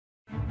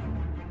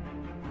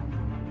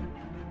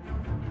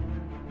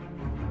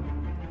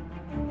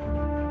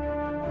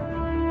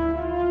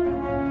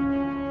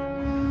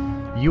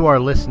You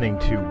are listening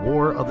to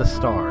War of the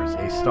Stars,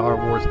 a Star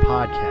Wars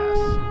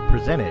podcast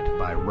presented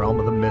by Realm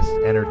of the Mist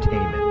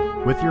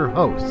Entertainment with your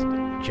host,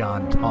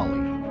 John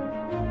Tolley.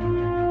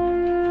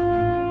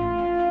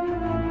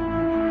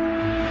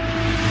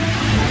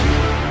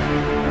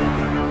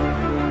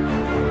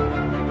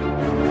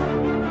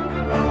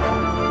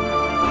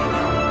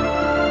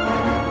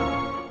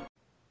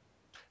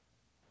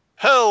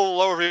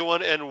 Hello,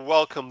 everyone, and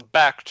welcome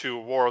back to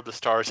War of the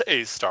Stars,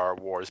 a Star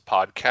Wars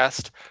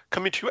podcast,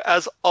 coming to you,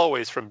 as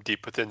always, from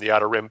deep within the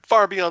Outer Rim,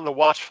 far beyond the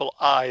watchful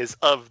eyes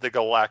of the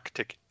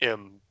Galactic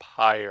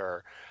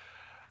Empire.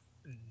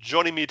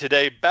 Joining me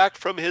today, back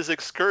from his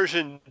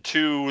excursion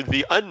to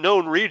the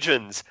unknown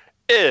regions,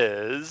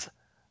 is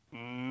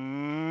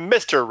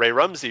Mr. Ray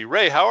Rumsey.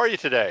 Ray, how are you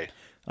today?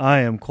 I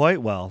am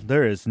quite well.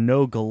 There is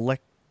no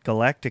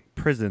galactic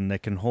prison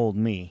that can hold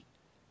me.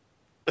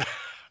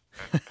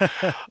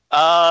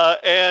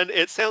 And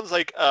it sounds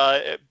like,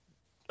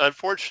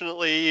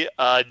 unfortunately,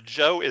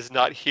 Joe is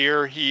not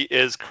here. He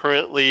is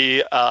currently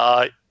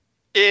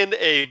in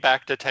a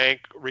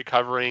back-to-tank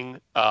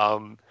recovering.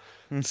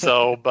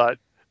 But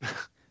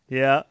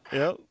yeah,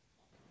 yep.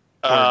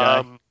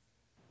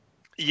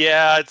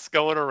 Yeah, it's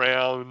going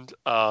around.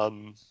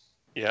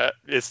 Yeah,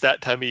 it's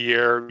that time of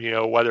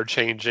year. Weather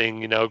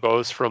changing.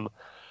 Goes from,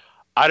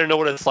 I don't know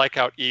what it's like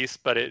out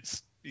east, but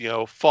it's.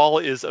 Fall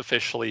is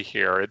officially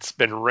here. It's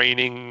been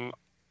raining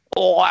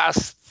the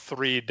last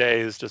 3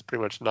 days, just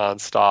pretty much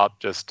nonstop.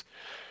 Just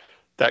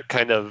that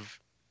kind of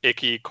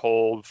icky,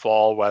 cold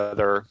fall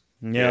weather.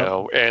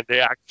 Yeah. And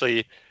they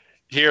actually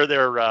here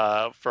they're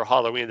for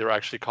Halloween. They're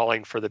actually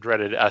calling for the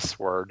dreaded S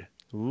word.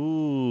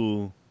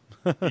 Ooh.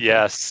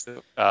 Yes,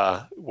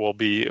 we'll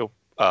be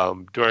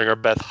doing our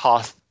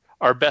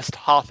best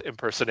Hoth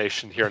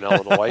impersonation here in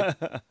Illinois.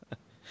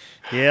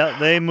 Yeah,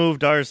 they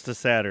moved ours to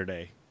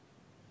Saturday.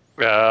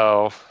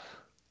 Oh.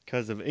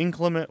 Because of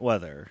inclement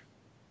weather.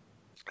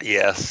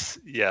 Yes.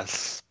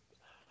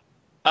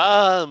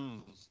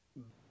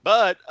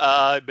 But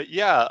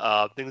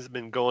yeah, things have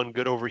been going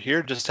good over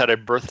here. Just had a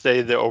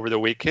birthday over the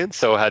weekend,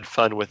 so had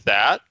fun with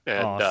that.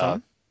 And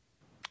awesome.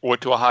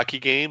 Went to a hockey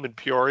game in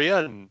Peoria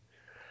and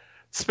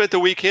spent the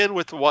weekend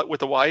with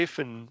the wife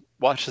and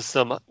watching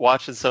some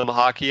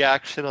hockey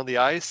action on the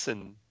ice.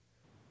 And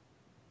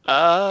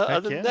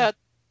other than that,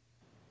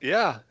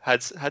 yeah,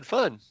 had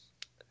fun.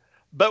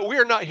 But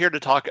we're not here to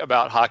talk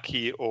about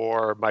hockey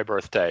or my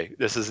birthday.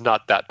 This is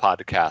not that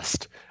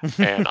podcast.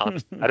 And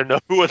I don't know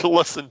who would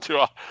listen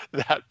to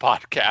that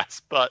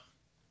podcast, but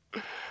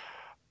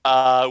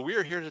we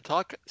are here to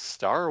talk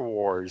Star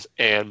Wars.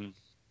 And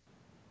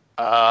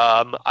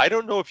I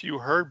don't know if you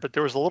heard, but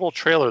there was a little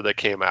trailer that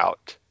came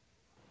out.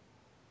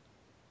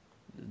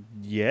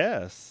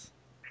 Yes.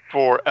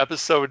 For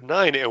Episode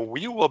 9, and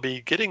we will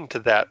be getting to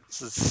that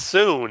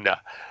soon.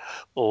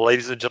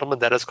 Ladies and gentlemen,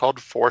 that is called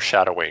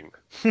foreshadowing.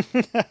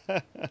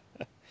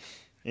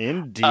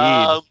 Indeed.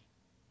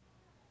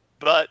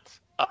 But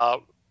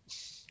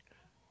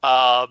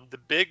the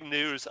big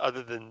news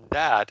other than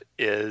that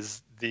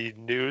is the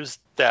news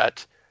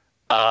that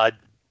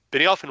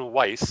Benioff and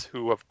Weiss,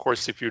 who, of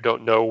course, if you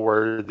don't know,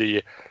 were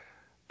the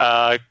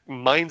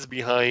minds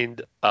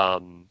behind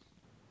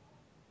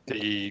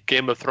the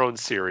Game of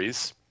Thrones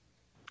series,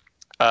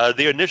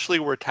 they initially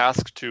were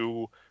tasked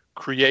to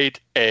create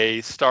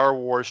a Star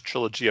Wars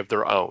trilogy of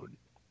their own.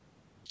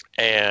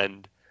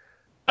 And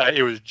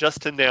it was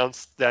just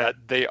announced that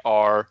they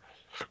are,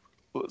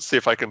 let's see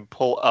if I can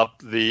pull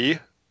up the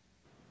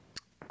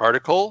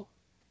article.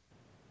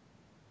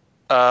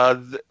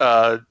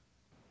 They're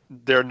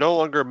no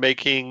longer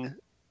making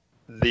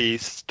their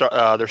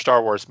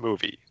Star Wars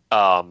movie.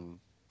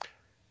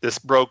 This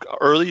broke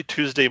early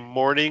Tuesday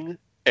morning,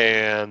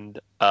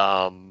 and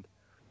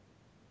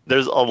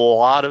there's a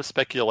lot of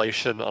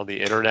speculation on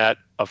the internet,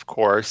 of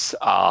course,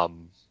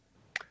 and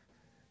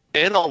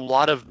a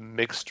lot of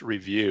mixed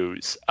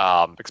reviews,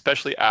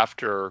 especially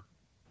after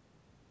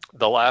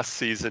the last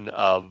season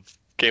of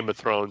Game of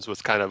Thrones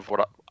was kind of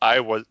what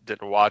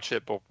didn't watch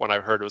it, but when I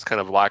heard it was kind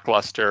of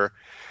lackluster,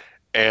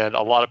 and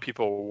a lot of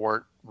people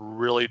weren't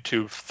really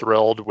too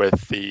thrilled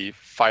with the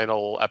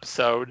final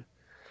episode.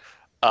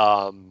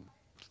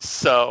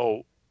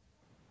 So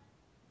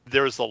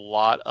there's a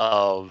lot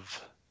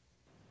of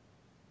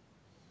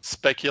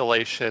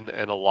speculation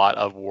and a lot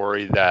of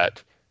worry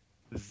that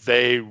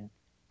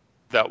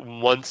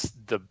once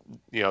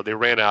they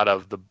ran out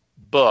of the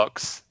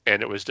books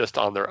and it was just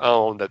on their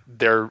own, that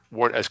they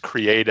weren't as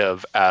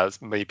creative as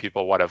many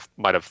people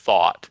might have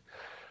thought,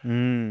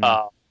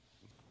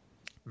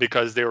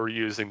 because they were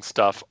using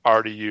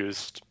already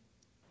used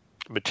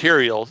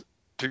material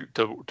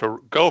to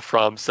go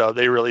from, so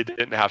they really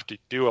didn't have to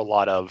do a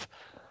lot of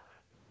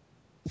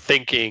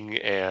thinking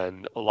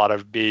and a lot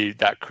of be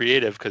that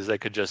creative, because they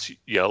could just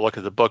look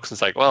at the books and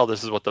it's like, well,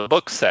 this is what the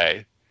books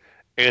say.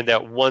 And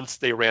that once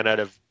they ran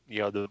out of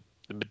the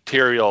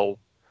material,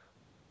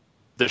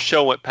 the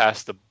show went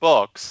past the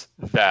books,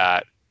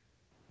 that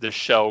the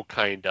show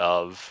kind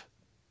of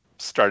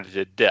started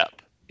to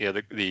dip.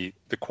 The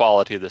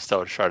quality of the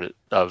show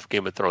of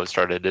Game of Thrones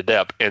started to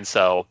dip, and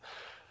so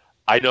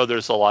I know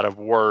there's a lot of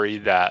worry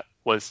that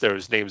once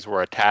those names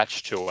were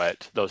attached to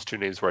it, those two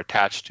names were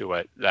attached to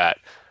it, that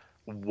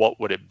what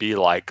would it be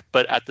like?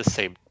 But at the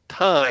same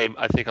time,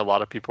 I think a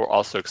lot of people are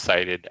also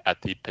excited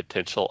at the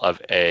potential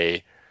of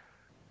a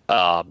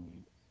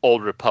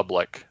Old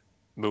Republic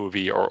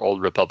movie or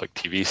Old Republic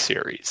TV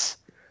series.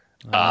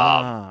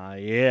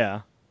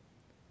 Yeah.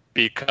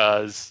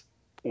 Because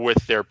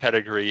with their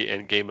pedigree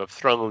in Game of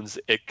Thrones,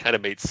 it kind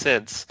of made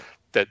sense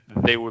that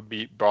they would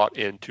be brought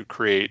in to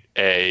create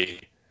an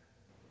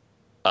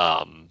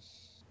Old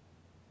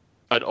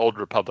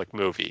Republic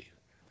movie.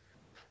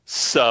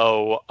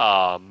 So,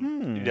 I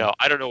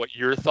don't know what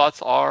your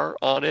thoughts are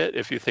on it,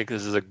 if you think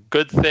this is a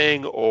good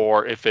thing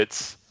or if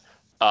it's,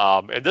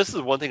 and this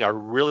is one thing I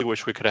really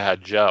wish we could have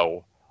had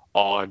Joe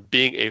on,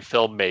 being a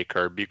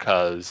filmmaker,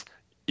 because,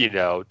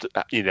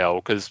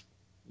 because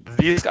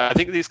I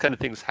think these kind of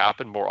things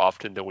happen more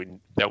often than we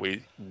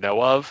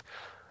know of,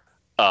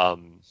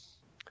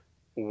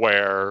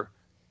 where,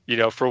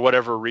 for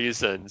whatever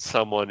reason,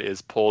 someone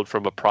is pulled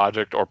from a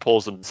project or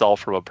pulls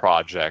himself from a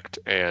project.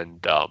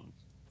 And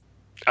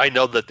I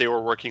know that they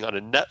were working on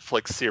a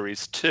Netflix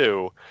series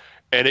too,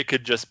 and it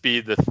could just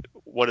be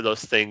one of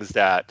those things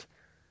that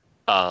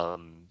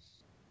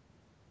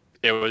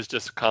it was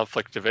just a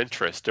conflict of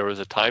interest. There was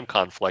a time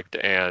conflict,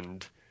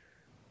 and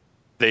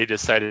they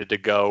decided to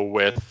go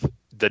with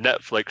the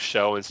Netflix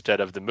show instead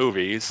of the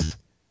movies.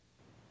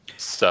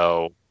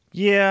 So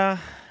yeah,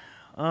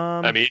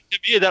 I mean, to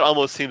me, that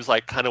almost seems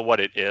like kind of what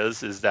it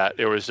is that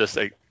it was just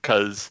a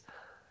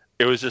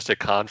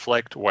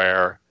conflict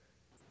where,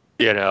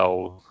 and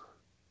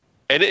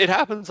it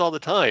happens all the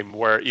time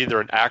where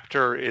either an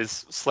actor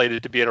is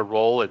slated to be in a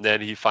role and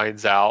then he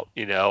finds out,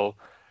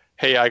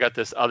 hey, I got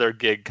this other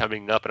gig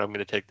coming up and I'm going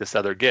to take this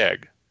other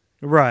gig.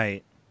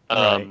 Right.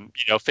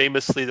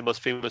 Famously, the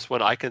most famous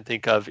one I can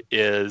think of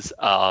is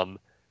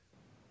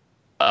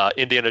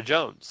Indiana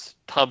Jones.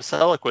 Tom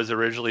Selleck was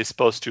originally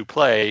supposed to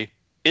play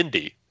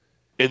Indy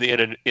in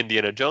the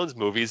Indiana Jones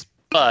movies,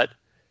 but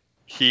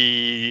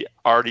he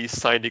already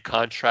signed a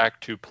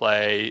contract to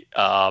play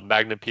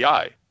Magnum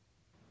PI.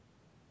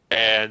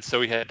 And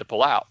so he had to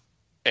pull out.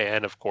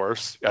 And of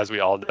course, as we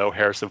all know,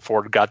 Harrison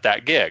Ford got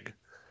that gig.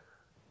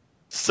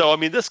 So, I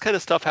mean, this kind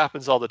of stuff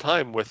happens all the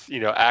time with,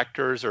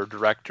 actors or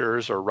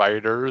directors or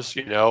writers,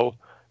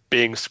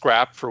 being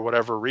scrapped for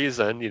whatever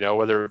reason,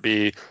 whether it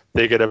be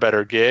they get a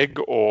better gig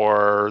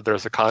or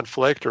there's a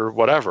conflict or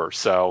whatever.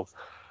 So,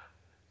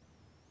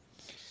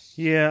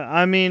 yeah,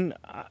 I mean,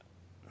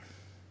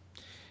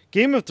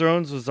 Game of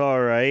Thrones was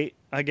all right,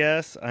 I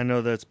guess. I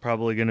know that's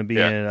probably going to be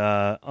an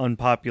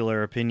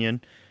unpopular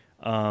opinion.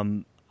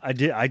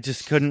 I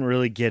just couldn't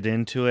really get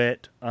into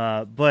it.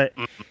 But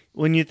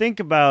when you think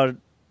about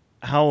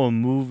how a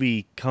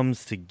movie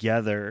comes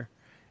together,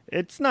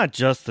 it's not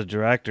just the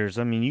directors.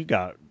 I mean, you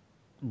got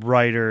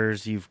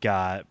writers, you've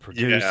got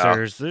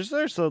producers.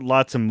 There's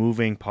lots of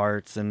moving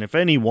parts, and if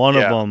any one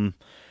of them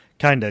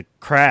kind of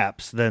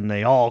craps, then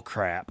they all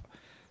crap.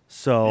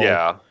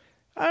 So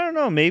I don't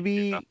know.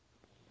 Maybe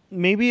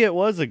it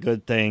was a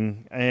good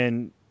thing,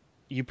 and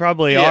you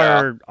probably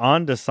are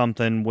onto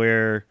something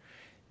where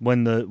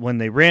when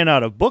they ran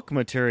out of book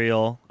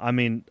material, I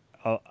mean,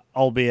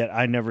 albeit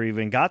I never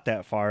even got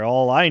that far.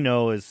 All I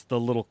know is the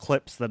little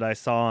clips that I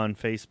saw on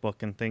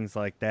Facebook and things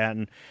like that.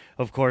 And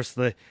of course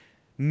the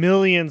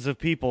millions of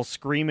people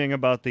screaming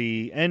about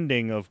the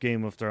ending of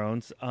Game of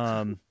Thrones.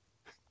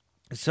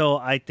 So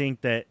I think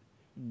that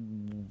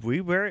we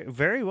very,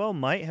 very well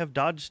might have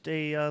dodged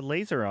a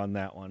laser on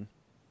that one.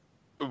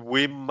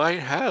 We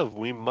might have.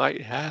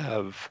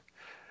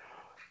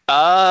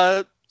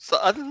 So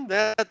other than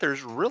that,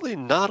 there's really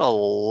not a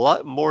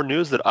lot more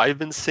news that I've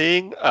been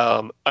seeing.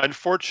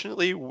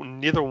 Unfortunately,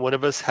 neither one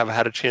of us have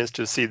had a chance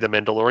to see the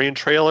Mandalorian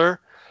trailer.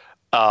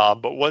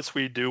 But once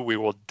we do, we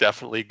will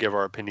definitely give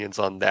our opinions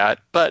on that.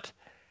 But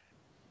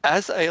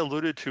as I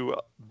alluded to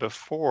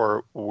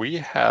before, we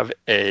have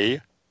a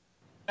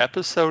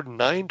episode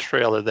 9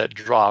 trailer that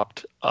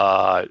dropped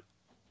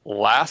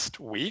last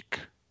week.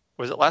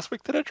 Was it last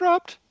week that it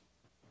dropped?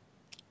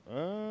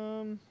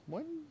 When?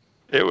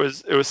 It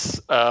was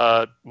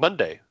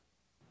Monday.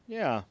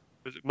 Yeah.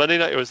 It was Monday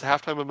night. It was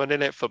halftime of Monday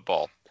Night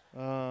Football.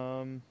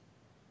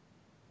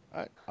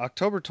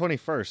 October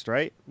 21st,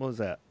 right? What was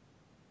that?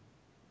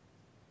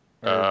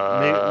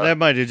 That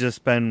might have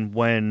just been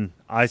when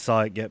I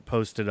saw it get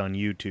posted on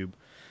YouTube.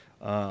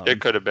 It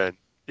could have been,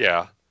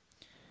 yeah.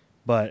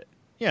 But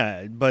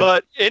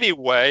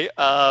anyway,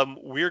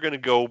 we're going to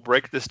go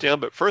break this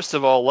down. But first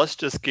of all, let's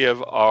just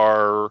give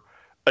our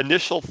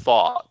initial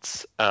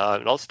thoughts.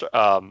 And I'll start.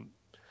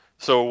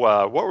 So,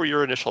 what were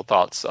your initial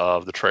thoughts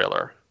of the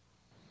trailer?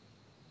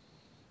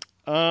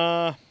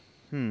 Well,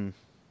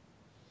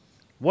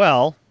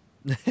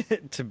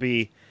 to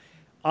be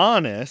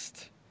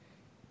honest,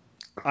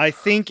 I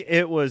think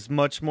it was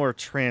much more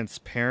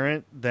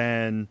transparent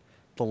than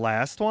the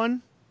last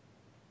one.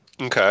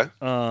 Okay.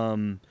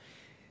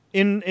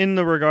 In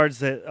the regards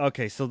that,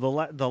 okay, so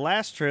the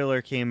last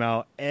trailer came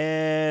out,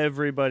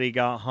 everybody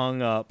got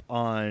hung up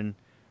on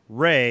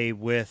Rey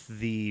with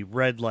the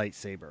red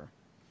lightsaber.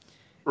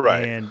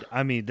 Right. And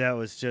I mean, that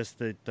was just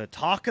the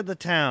talk of the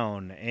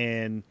town,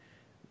 and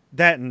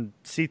that and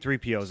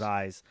C-3PO's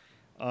eyes.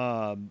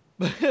 Oh,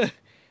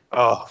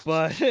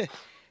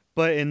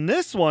 But in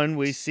this one,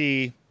 we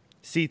see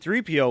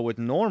C-3PO with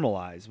normal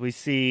eyes. We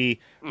see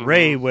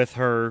Rey with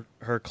her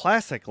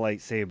classic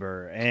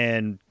lightsaber,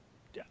 and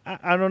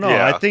I don't know.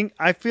 Yeah.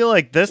 I feel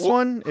like this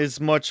one is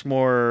much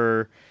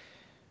more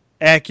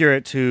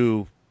accurate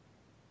to.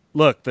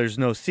 Look, there's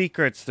no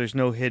secrets. There's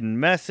no hidden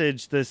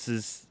message. This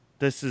is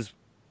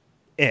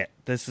it.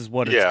 This is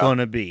what it's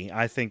gonna be.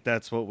 I think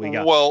that's what we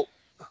got.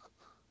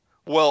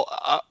 Well,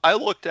 I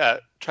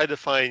tried to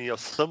find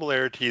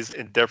similarities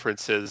and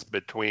differences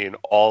between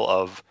all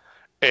of,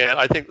 and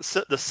I think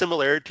the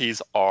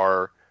similarities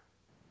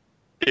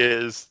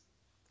is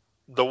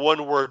the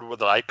one word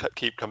that I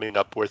keep coming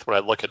up with when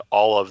I look at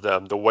all of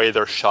them. The way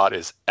they're shot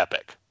is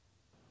epic.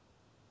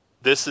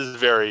 This is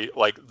very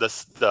like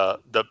this the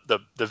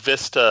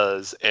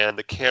vistas and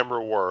the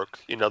camera work.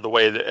 The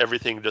way that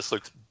everything just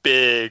looks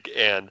big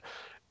and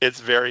it's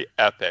very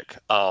epic.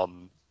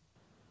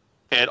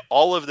 And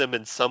all of them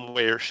in some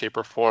way or shape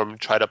or form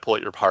try to pull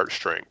at your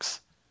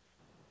heartstrings.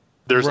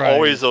 There's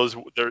always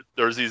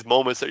there's these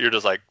moments that you're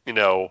just like,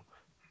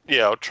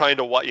 trying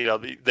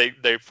to,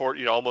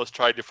 they almost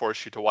tried to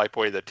force you to wipe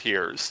away the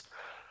tears.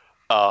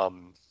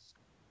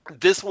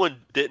 This one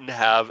didn't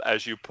have,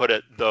 as you put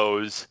it,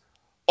 those,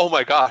 oh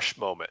my gosh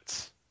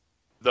moments.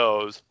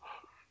 Those,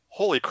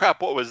 holy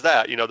crap, what was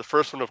that? The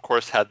first one, of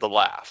course, had the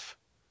laugh.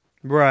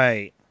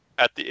 Right.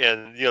 At the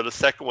end, the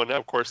second one,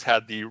 of course,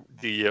 had the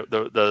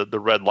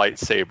red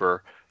lightsaber.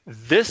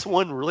 This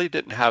one really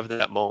didn't have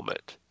that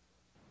moment.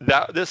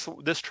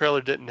 This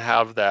trailer didn't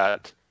have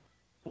that.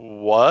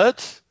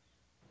 What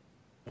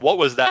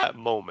was that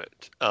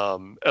moment?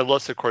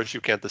 Unless, of course,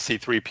 you count the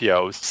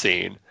C-3PO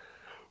scene,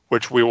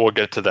 which we will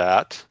get to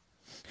that.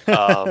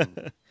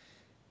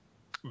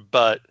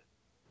 But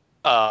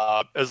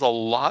there's a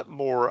lot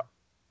more.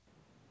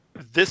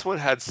 This one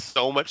had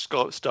so much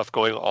stuff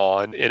going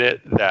on in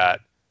it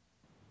that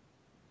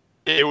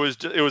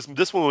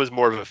this one was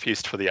more of a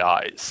feast for the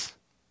eyes.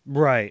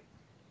 Right.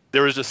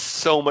 There was just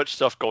so much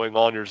stuff going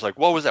on. You're just like,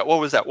 what was that? What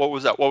was that? What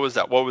was that? What was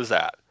that? What was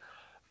that?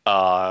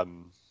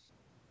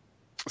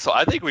 So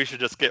I think we should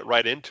just get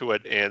right into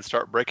it and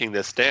start breaking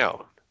this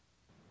down.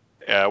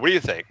 What do you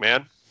think,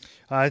 man?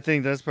 I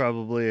think that's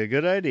probably a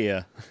good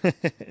idea.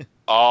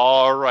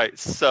 All right.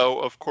 So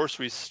of course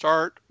we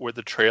start with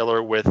the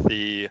trailer with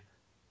the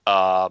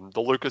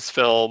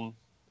Lucasfilm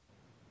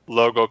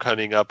logo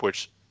coming up,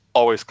 which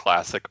always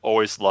classic.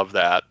 Always love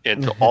that.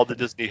 And to all the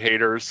Disney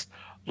haters,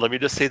 let me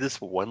just say this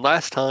one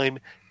last time.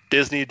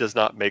 Disney does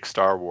not make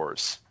Star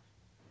Wars.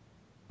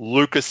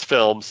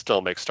 Lucasfilm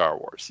still makes Star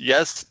Wars.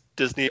 Yes,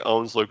 Disney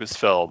owns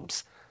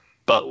Lucasfilms,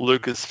 but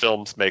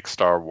Lucasfilms makes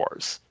Star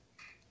Wars.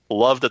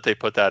 Love that they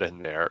put that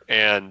in there.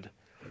 And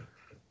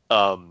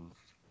I'm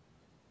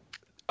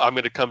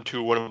going to come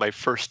to one of my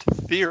first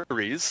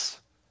theories.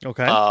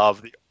 Okay.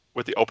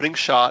 With the opening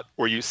shot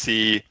where you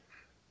see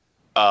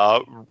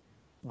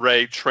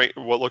Rey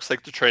what looks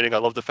like the training. I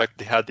love the fact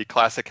that they had the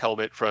classic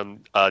helmet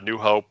from New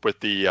Hope with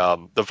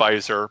the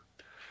visor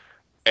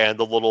and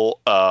the little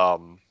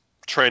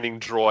training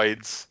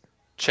droids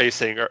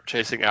chasing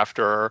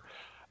after her.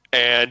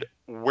 And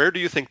where do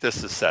you think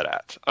this is set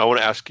at? I want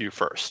to ask you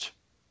first.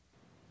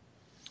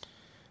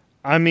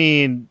 I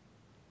mean,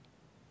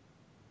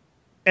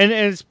 and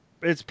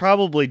it's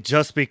probably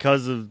just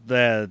because of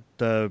the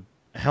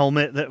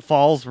helmet that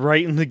falls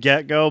right in the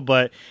get-go,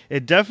 but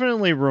it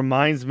definitely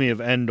reminds me of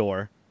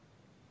Endor.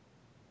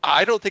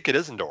 I don't think it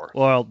is Endor.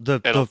 Well, the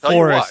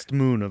forest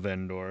moon of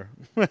Endor.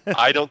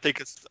 I don't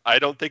think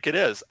it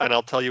is, and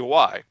I'll tell you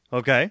why.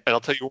 Okay. And I'll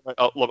tell you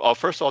why.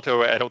 First of all, I'll tell you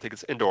why I don't think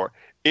it's Endor.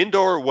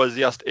 Endor was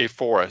just a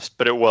forest,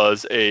 but it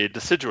was a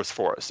deciduous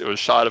forest. It was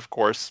shot, of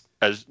course,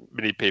 as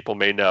many people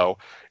may know,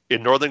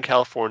 in Northern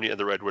California in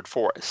the Redwood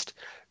Forest.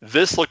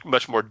 This looked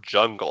much more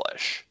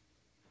jungle-ish.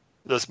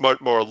 This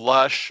much more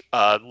lush.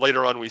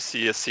 Later on, we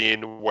see a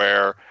scene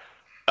where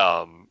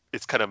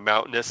it's kind of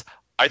mountainous.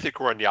 I think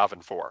we're on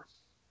Yavin 4.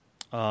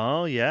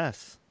 Oh,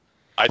 yes.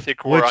 I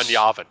think we're on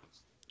Yavin.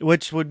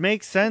 Which would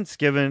make sense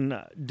given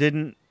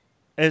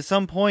at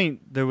some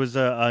point there was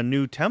a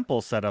new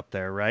temple set up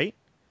there, right?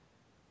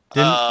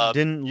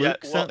 Didn't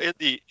Luke set... in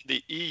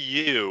the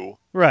EU,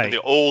 right. In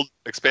the old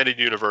expanded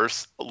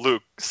universe,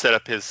 Luke set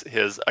up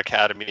his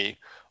academy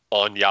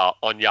on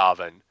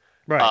Yavin.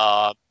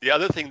 Right. The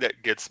other thing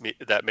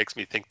that makes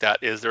me think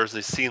that is there's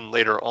a scene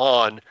later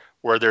on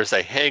where there's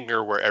a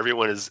hangar where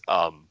everyone is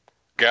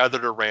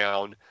gathered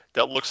around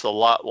that looks a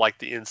lot like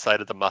the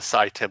inside of the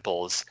Maasai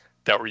temples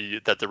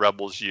that the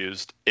rebels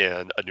used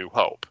in A New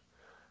Hope.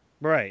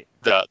 Right.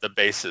 The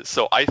bases.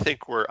 So I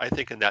think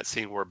in that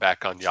scene we're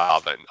back on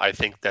Yavin. I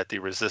think that the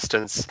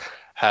Resistance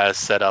has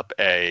set up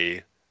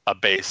a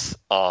base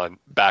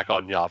back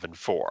on Yavin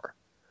 4.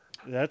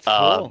 That's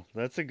cool.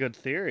 That's a good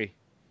theory.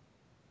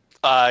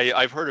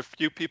 I've heard a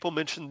few people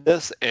mention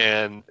this,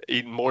 and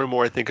even more and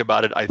more I think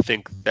about it, I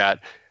think that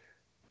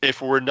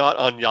if we're not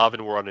on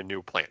Yavin, we're on a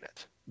new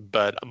planet.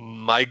 But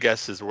my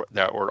guess is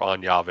that we're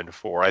on Yavin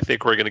 4. I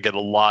think we're going to get a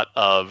lot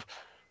of.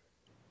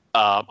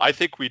 I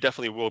think we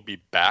definitely will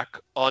be back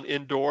on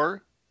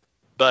Endor,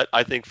 but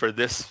I think for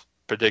this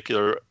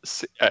particular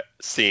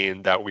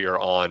scene that we are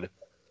on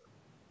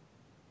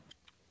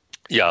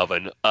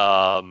Yavin,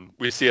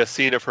 we see a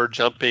scene of her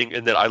jumping,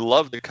 and then I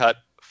love the cut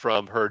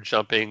from her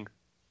jumping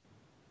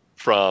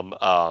from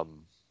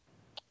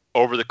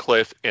over the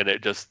cliff, and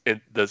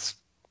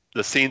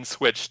the scene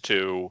switched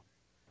to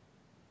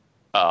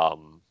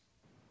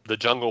the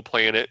jungle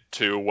planet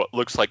to what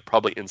looks like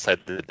probably inside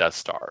the Death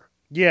Star.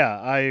 Yeah,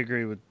 I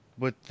agree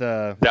with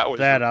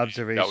that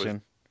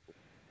observation.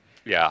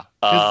 Yeah,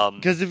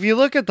 because if you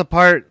look at the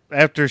part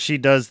after she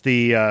does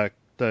the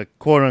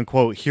quote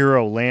unquote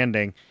hero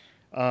landing,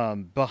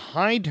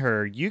 behind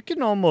her, you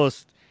can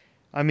almost,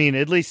 I mean,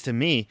 at least to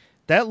me,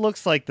 that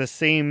looks like the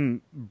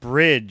same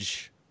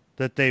bridge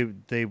that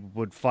they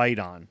would fight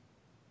on.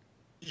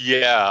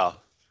 Yeah.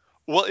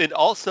 Well, and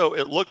also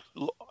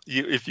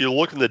if you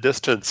look in the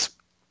distance,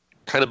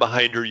 kind of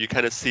behind her, you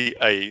kind of see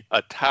a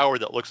tower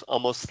that looks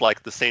almost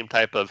like the same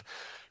type of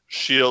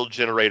shield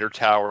generator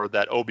tower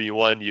that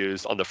Obi-Wan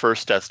used on the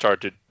first Death Star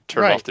to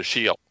turn off the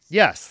shield.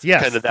 Yes.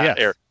 Kind of that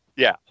area.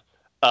 Yeah.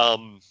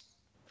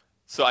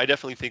 So I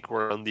definitely think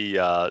we're on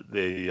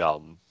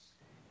the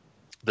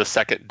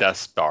second Death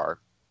Star.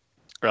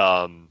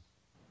 Then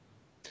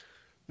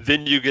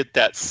you get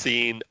that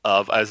scene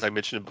of, as I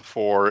mentioned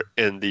before,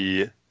 in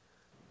the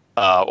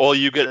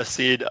you get a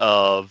scene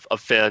of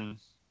Finn,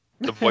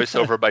 the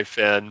voiceover by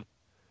Finn,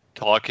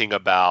 talking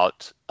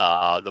about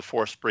the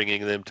Force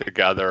bringing them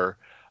together.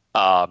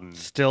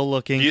 Still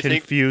looking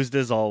confused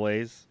as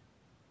always.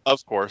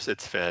 Of course,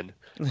 it's Finn.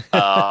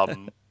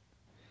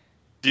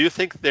 Do you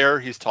think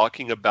he's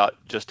talking about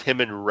just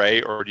him and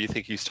Rey, or do you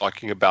think he's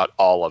talking about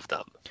all of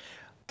them?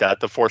 That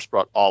the Force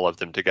brought all of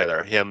them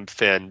together. Him,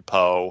 Finn,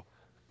 Poe.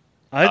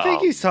 I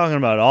think he's talking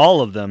about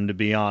all of them, to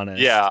be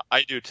honest. Yeah,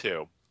 I do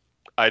too.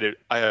 I do too.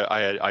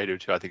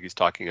 I think he's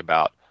talking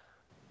about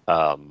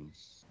all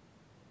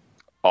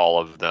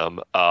of them.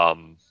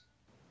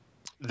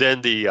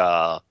 Then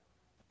the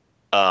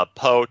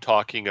Poe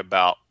talking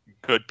about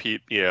good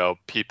people,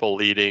 people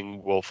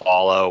leading will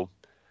follow,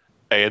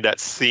 and that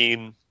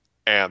scene.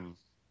 And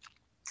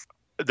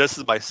this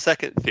is my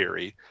second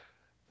theory.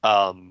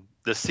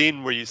 The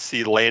scene where you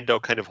see Lando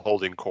kind of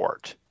holding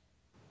court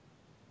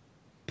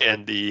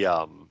in the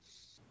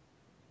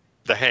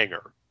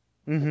hangar,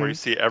 where you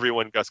see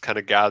everyone just kind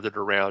of gathered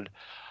around.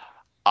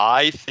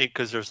 I think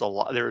because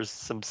there's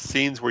some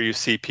scenes where you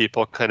see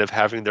people kind of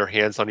having their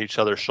hands on each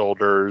other's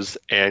shoulders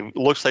and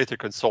looks like they're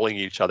consoling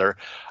each other.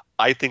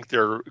 I think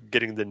they're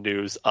getting the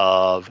news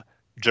of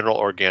General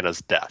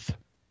Organa's death.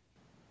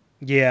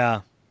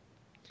 Yeah.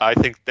 I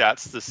think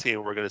that's the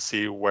scene we're going to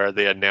see where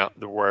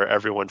where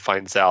everyone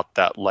finds out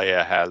that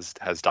Leia has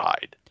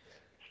died.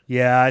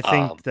 Yeah, I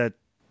think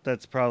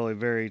that's probably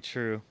very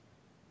true.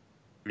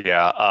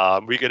 Yeah,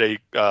 we get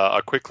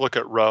a quick look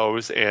at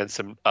Rose and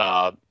some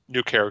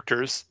new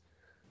characters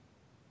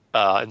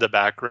in the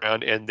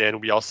background, and then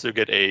we also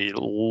get a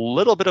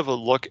little bit of a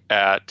look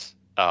at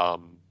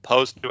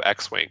Poe's new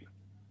X-wing.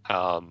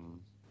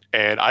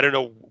 And I don't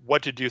know,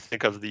 what did you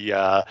think of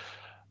the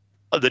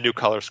new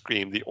color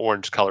scheme, the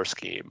orange color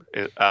scheme,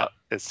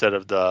 instead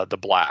of the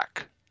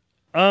black?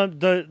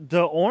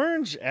 The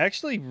orange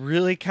actually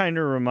really kind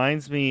of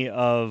reminds me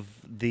of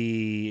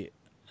the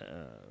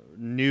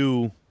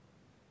new.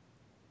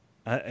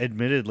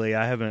 Admittedly,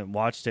 I haven't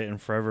watched it in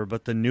forever,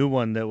 but the new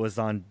one that was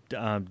on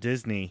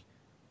Disney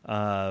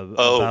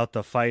about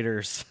the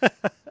fighters.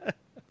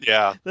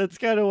 Yeah, that's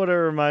kind of what it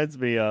reminds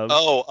me of.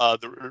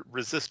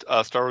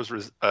 the Star Wars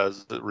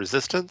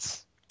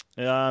Resistance.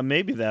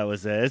 Maybe that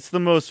was it. It's the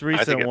most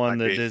recent one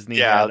that Disney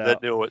had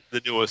out.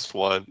 The newest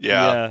one.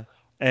 Yeah.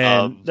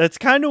 And that's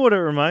kind of what it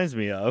reminds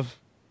me of.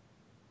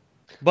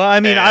 But I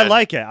mean, I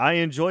like it. I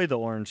enjoy the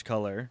orange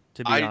color,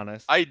 to be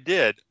honest. I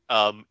did.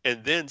 And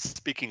then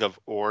speaking of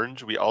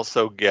orange, we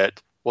also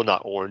get, well,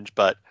 not orange,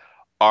 but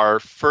our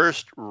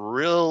first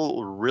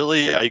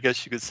really, I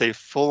guess you could say,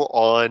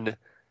 full-on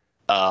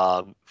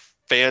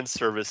fan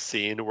service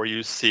scene where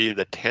you see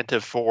the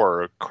Tantive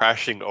 4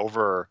 crashing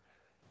over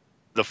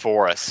the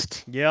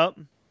forest. Yep.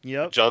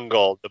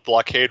 Jungle, the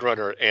blockade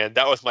runner. And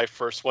that was my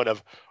first one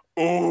of,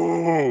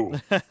 ooh,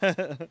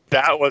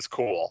 that was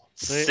cool.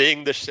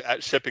 Seeing the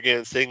ship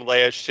again, seeing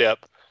Leia's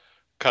ship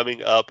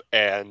coming up,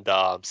 and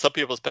some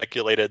people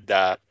speculated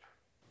that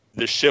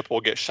the ship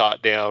will get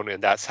shot down,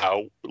 and that's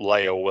how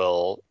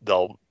they'll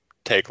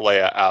take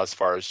Leia as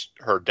far as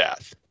her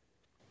death.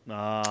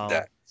 Oh,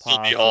 that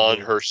she'll be on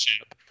her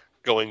ship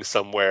going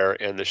somewhere,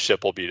 and the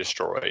ship will be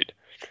destroyed.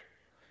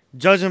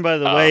 Judging by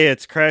the way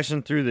it's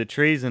crashing through the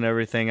trees and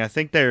everything, I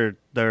think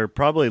they're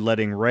probably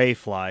letting Rey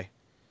fly.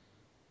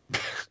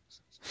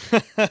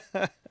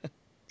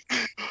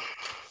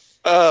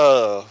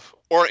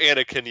 Or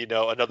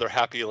Anakin, another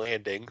happy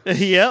landing.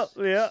 Yep.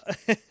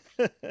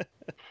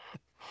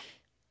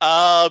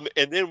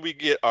 And then we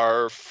get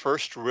our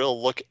first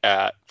real look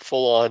at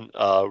full-on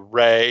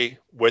Rey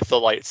with the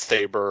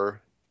lightsaber.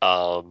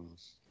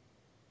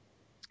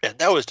 And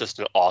that was just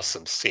an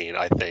awesome scene,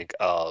 I think,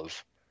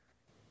 of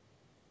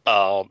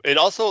and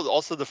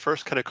also the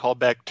first kind of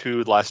callback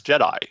to Last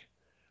Jedi,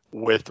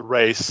 with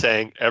Rey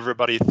saying,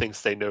 "Everybody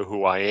thinks they know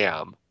who I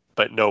am,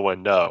 but no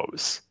one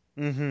knows."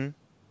 Mm-hmm.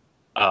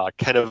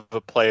 Kind of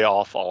a play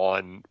off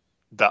on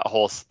that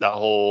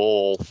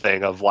whole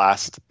thing of the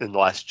Last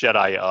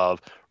Jedi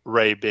of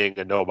Rey being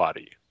a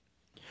nobody.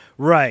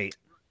 Right.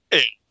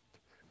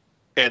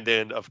 And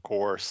then, of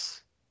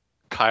course,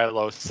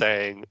 Kylo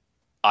saying,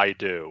 "I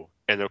do."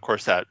 And, of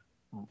course, that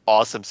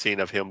awesome scene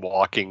of him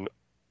walking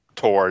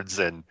towards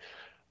and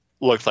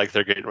looks like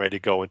they're getting ready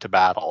to go into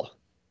battle.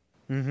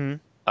 Mm-hmm.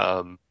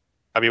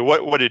 I mean,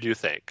 what did you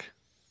think?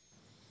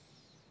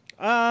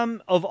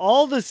 Of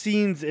all the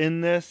scenes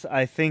in this,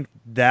 I think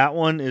that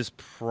one is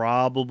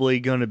probably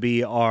going to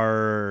be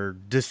our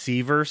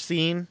deceiver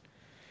scene,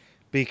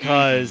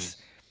 because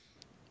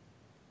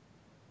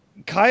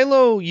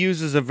Kylo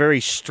uses a very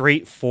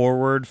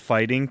straightforward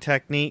fighting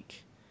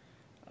technique.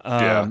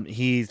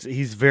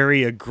 He's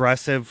very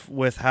aggressive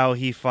with how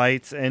he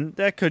fights, and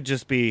that could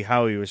just be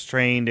how he was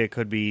trained. It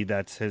could be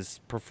that's his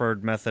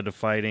preferred method of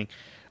fighting.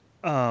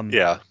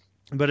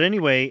 But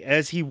anyway,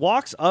 as he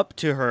walks up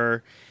to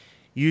her,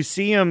 you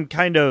see him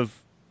kind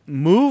of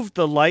move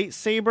the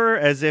lightsaber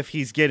as if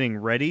he's getting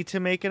ready to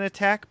make an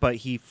attack, but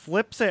he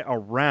flips it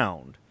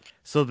around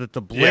so that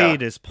the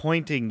blade is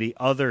pointing the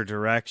other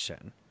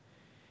direction.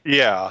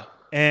 Yeah.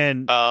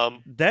 And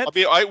that,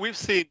 I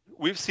mean,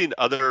 we've seen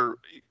other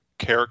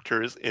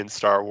characters in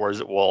Star Wars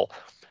that will,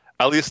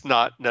 at least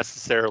not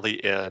necessarily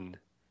in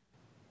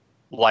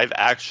live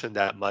action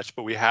that much,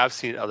 but we have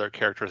seen other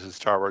characters in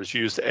Star Wars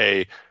use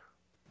a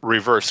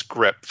reverse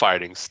grip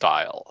fighting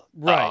style.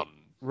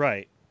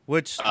 Right.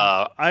 Which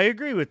I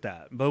agree with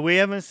that, but we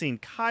haven't seen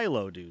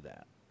Kylo do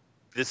that.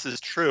 This is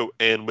true,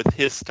 and with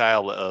his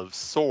style of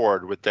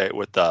sword, with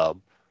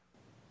the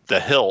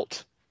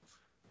hilt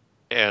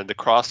and the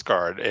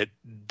crossguard, it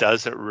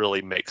doesn't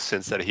really make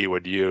sense that he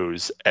would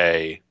use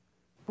a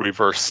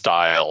reverse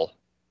style.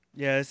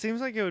 Yeah, it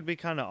seems like it would be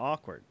kind of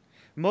awkward.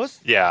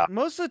 Most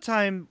of the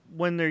time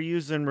when they're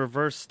using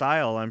reverse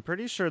style, I'm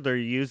pretty sure they're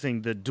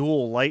using the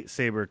dual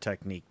lightsaber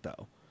technique,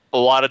 though. A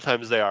lot of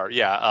times they are,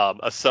 yeah.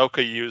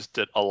 Ahsoka used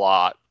it a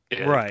lot,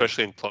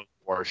 especially in Clone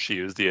Wars. She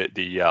used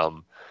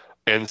the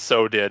and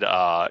so did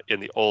in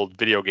the old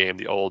video game,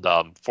 the old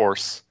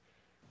Force.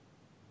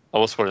 I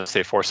almost wanted to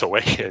say Force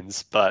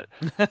Awakens, but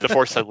the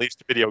Force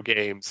Unleashed video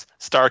games,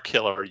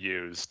 Starkiller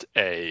used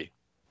a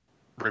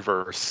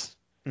reverse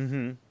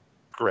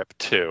grip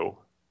too.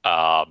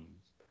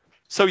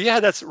 So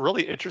yeah, that's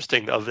really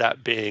interesting of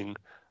that being.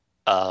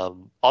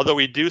 Although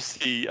we do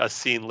see a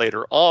scene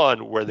later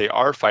on where they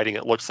are fighting,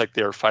 it looks like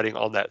they're fighting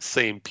on that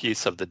same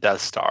piece of the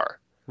Death Star.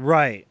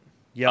 Right.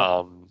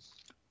 Yeah.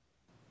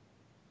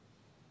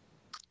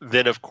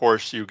 Then of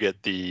course you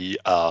get the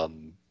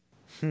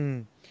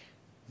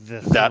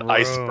that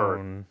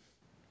iceberg.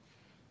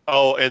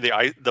 Oh,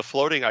 and the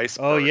floating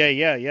iceberg. Oh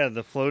yeah,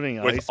 the floating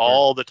iceberg. With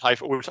all the TIE,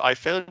 which I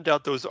found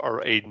out those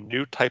are a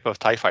new type of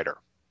TIE fighter.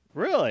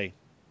 Really?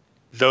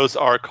 Those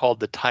are called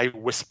the TIE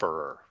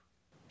Whisperer.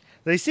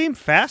 They seem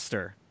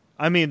faster.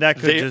 I mean, that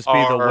could just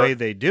be the way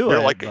they do they're it.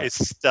 They're like a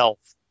stealth.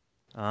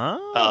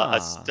 A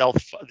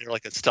stealth. They're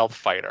like a stealth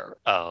fighter.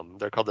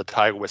 They're called the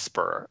TIE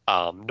Whisperer.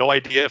 No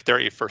idea if they're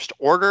a First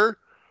Order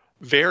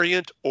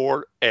variant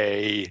or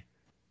a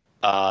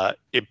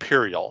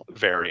Imperial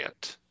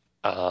variant.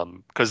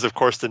 Because of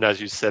course, then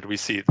as you said, we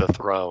see the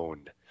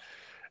throne,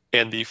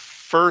 and the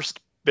first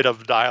bit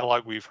of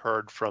dialogue we've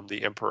heard from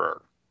the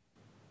Emperor.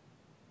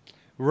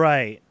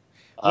 Right.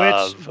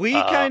 Which we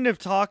kind of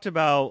talked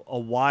about a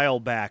while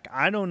back.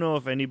 I don't know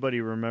if anybody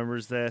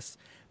remembers this,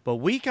 but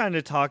we kind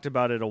of talked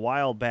about it a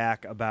while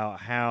back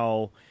about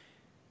how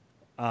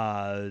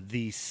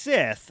the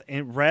Sith,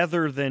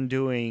 rather than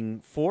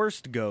doing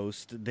Forced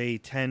Ghost, they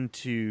tend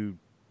to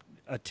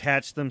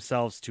attach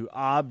themselves to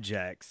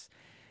objects.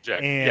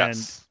 And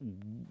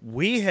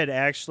we had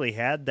actually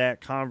had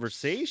that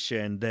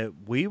conversation that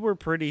we were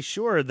pretty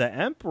sure the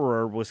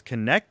Emperor was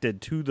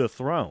connected to the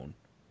throne.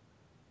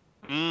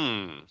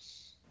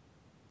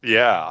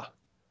 Yeah.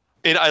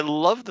 And I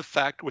love the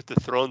fact with the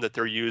throne that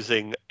they're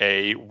using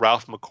a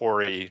Ralph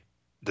McQuarrie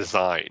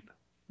design.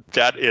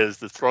 That is,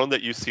 the throne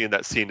that you see in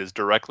that scene is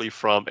directly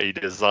from a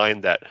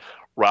design that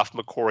Ralph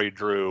McQuarrie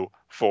drew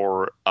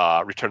for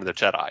Return of the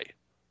Jedi.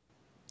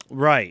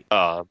 Right.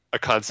 A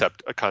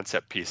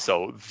concept piece.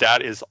 So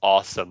that is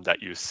awesome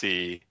that you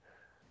see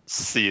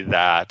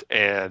that.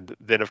 And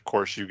then, of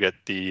course, you get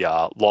the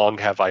long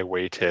have I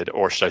waited,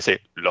 or should I say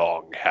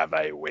long have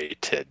I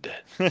waited.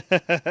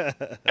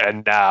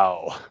 And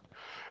now.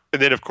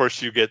 And then, of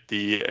course, you get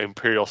the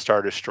Imperial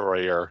Star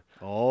Destroyer.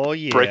 Oh,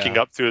 yeah. Breaking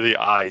up through the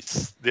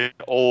ice. The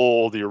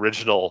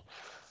original,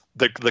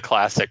 the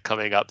classic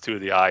coming up through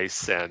the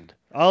ice. And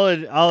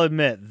I'll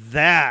admit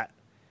that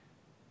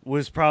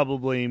was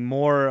probably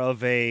more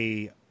of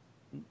a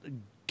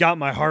got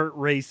my heart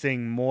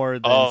racing more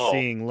than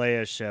seeing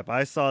Leia's ship.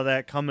 I saw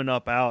that coming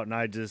up out, and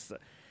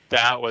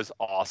that was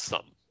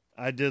awesome.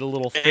 I did a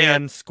little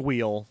fan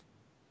squeal.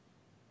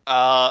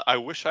 I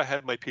wish I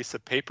had my piece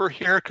of paper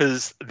here,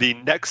 because the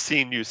next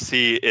scene you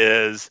see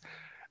is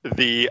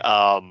the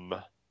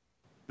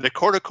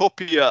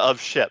cornucopia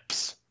of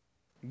ships.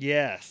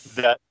 Yes.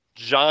 That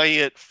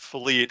giant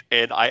fleet,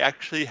 and I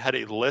actually had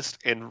a list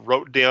and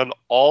wrote down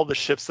all the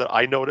ships that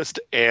I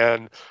noticed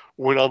and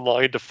went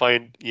online to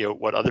find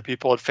what other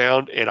people had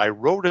found, and I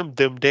wrote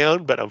them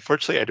down, but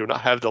unfortunately I do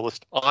not have the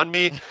list on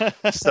me.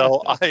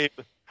 So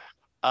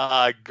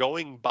I'm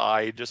going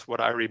by just what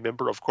I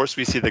remember. Of course,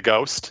 we see the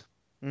Ghost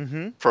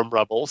from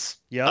Rebels.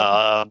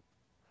 Yeah.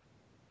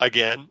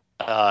 Again,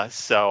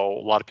 so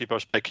a lot of people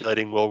are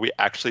speculating, will we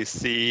actually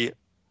see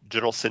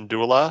General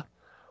Syndulla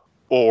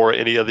or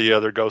any of the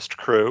other Ghost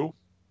crew?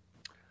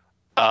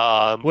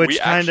 Which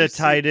kind of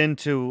tied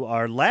into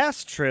our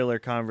last trailer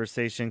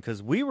conversation,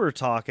 because we were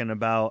talking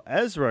about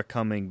Ezra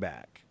coming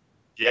back.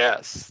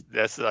 Yes,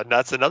 that's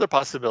another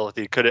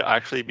possibility. Could it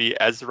actually be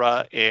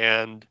Ezra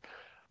and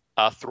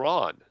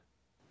Thrawn?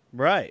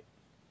 Right.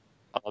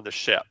 On the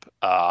ship,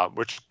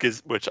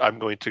 which I'm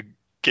going to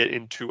get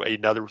into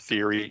another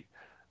theory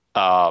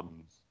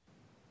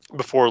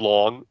before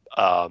long.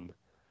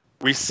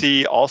 We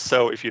see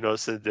also, if you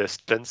notice in the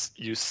distance,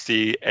 you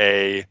see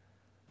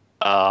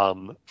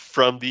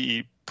from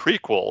the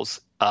prequels,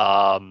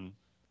 from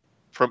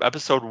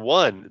Episode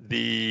 1,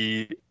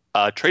 the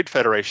Trade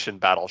Federation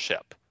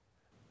battleship.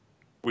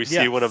 We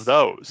see one of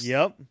those.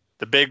 Yep.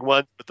 The big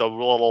one with the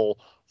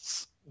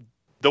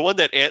one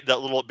that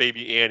little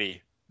baby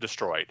Annie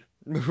destroyed.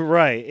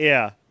 Right.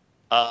 Yeah.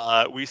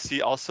 We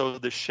see also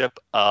the ship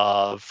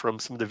from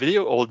some of the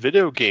old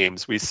video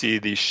games. We see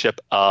the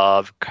ship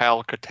of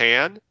Kyle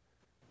Katarn.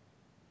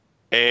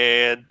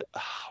 And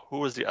who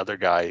was the other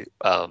guy?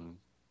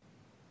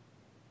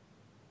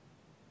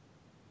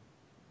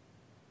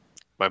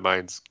 My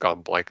mind's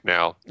gone blank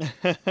now.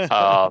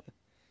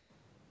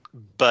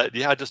 But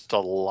yeah, just a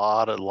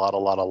lot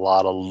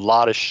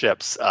of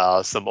ships.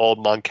 Some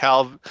old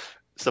Moncal,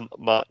 some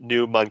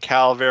new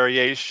Moncal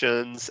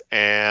variations,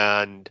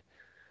 and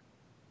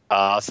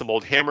some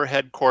old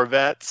Hammerhead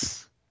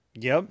corvettes.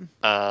 Yep.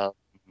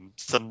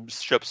 Some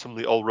ships from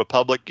the old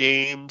Republic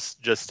games.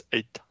 Just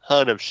a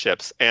ton of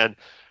ships, and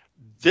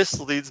this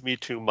leads me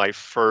to my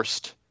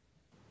first.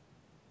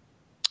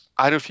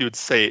 I don't know if you would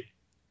say,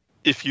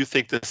 if you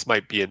think this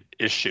might be an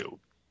issue.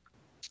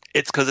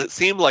 It's because it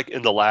seemed like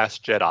in The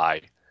Last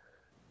Jedi,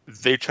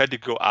 they tried to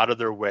go out of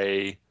their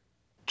way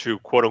to,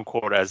 quote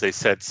unquote, as they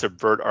said,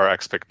 subvert our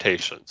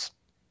expectations.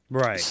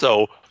 Right.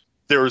 So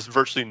there was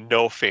virtually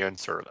no fan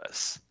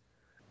service.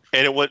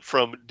 And it went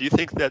from, do you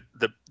think that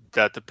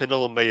the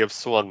pendulum may have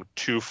swung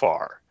too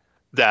far?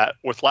 That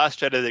with Last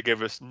Jedi, they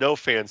gave us no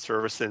fan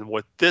service. And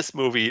with this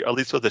movie, at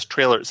least with this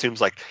trailer, it seems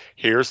like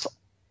here's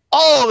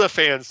all the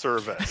fan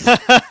service.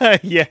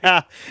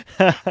 Yeah.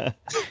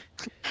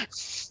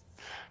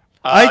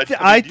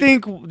 I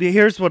think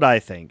here's what I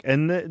think,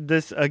 and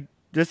this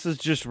is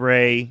just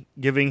Ray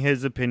giving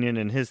his opinion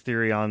and his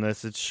theory on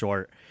this. It's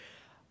short.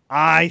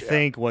 I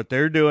think what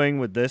they're doing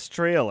with this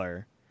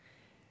trailer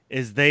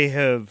is they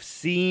have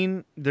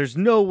seen. There's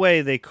no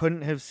way they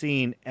couldn't have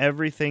seen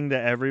everything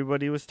that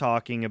everybody was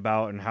talking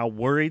about and how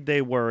worried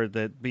they were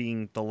that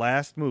being the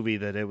last movie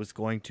that it was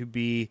going to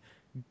be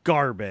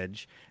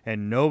garbage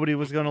and nobody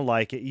was going to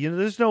like it.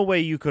 There's no way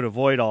you could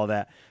avoid all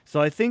that. So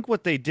I think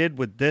what they did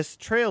with this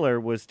trailer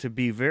was to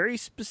be very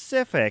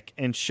specific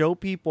and show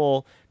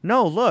people,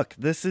 no, look,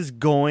 this is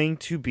going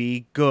to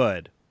be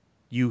good.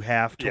 You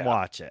have to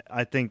watch it.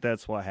 I think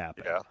that's what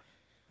happened. Yeah,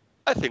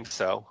 I think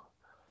so.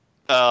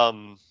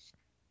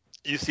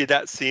 You see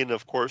that scene,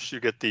 of course, you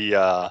get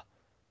the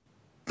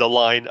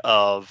line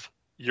of,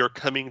 your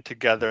coming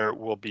together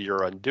will be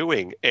your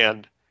undoing.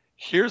 And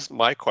here's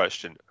my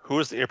question. Who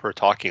is the Emperor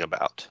talking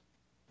about?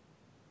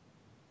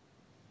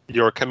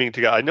 You're coming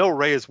together. I know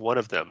Rey is one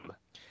of them.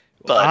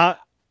 But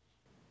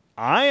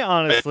I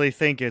honestly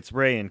think it's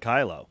Rey and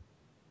Kylo.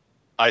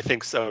 I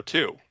think so,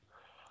 too.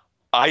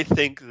 I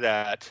think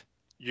that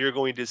you're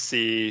going to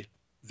see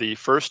the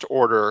First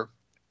Order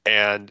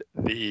and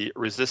the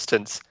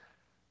Resistance,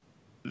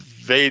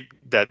 they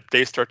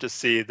start to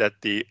see that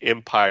the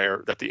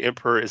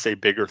Emperor is a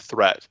bigger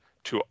threat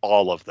to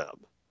all of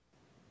them.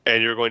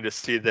 And you're going to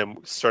see them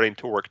starting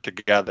to work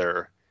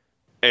together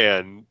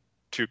and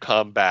to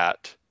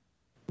combat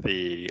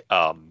the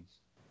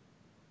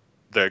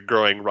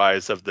growing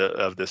rise of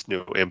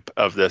the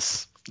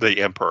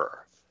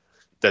Emperor.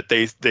 That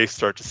they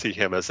start to see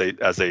him as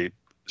a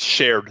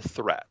shared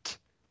threat.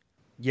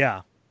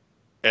 Yeah.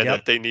 And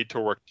that they need to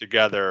work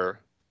together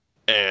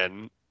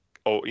and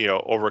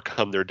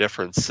overcome their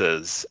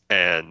differences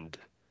and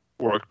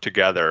work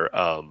together.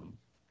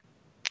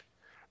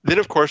 Then,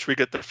 of course, we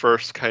get the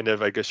first kind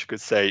of, I guess you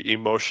could say,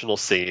 emotional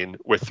scene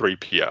with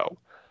 3PO.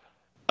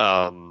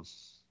 I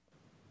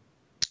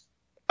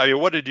mean,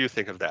 what did you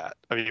think of that?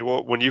 I mean,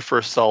 when you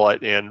first saw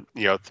it and,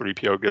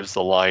 3PO gives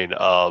the line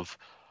of,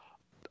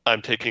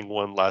 I'm taking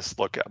one last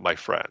look at my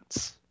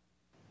friends.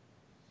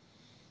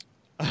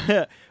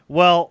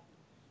 Well,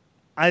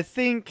 I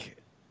think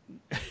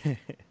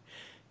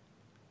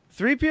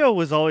 3PO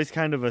was always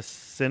kind of a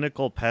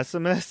cynical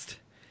pessimist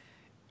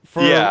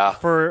for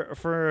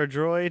a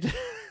droid.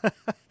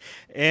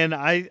 And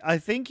I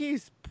think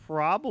he's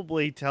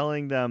probably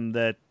telling them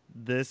that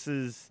this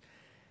is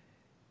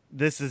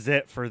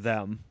it for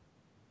them.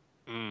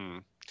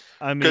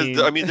 I mean,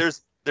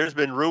 there's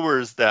been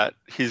rumors that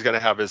he's going to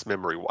have his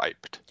memory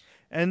wiped,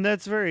 and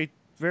that's very,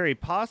 very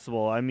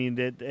possible. I mean,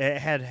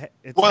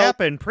 it's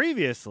happened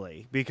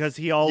previously because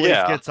he always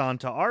gets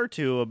onto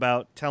R2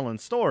 about telling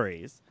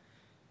stories.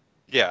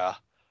 Yeah,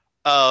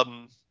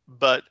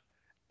 but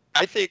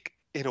I think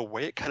in a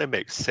way it kind of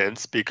makes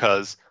sense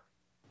because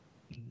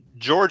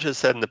George has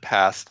said in the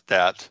past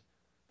that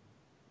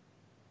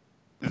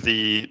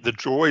the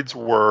droids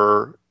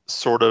were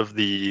sort of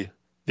the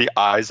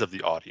eyes of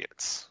the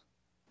audience.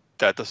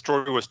 That the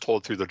story was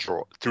told through the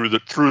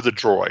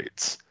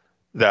droids.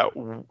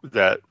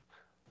 That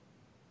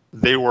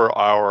they were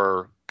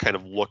our kind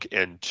of look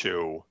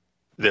into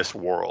this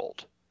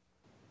world.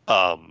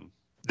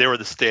 They were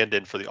the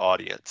stand-in for the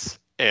audience,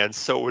 and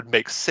so it would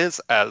make sense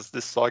as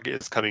this saga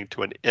is coming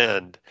to an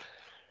end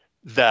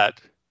that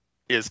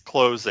is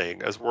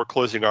closing, as we're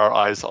closing our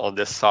eyes on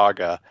this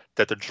saga,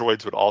 that the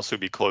droids would also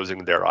be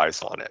closing their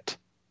eyes on it.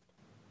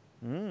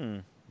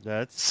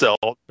 That's kind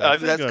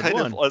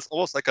of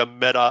almost like a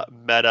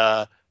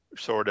meta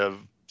sort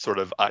of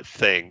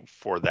thing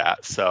for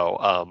that.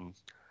 So,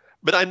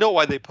 but I know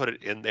why they put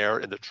it in there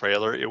in the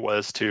trailer. It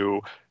was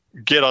to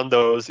tug on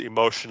those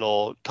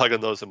emotional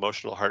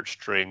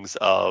heartstrings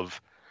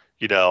of,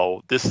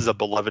 this is a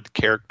beloved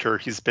character.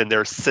 He's been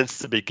there since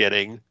the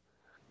beginning.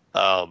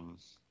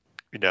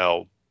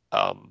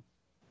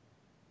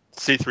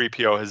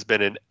 C-3PO has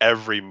been in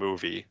every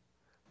movie.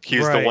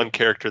 He's the one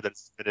character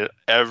that's been in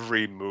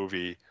every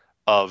movie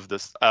of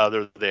this,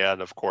 other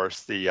than, of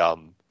course, I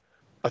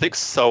think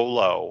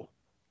Solo.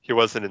 He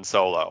wasn't in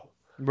Solo.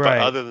 Right.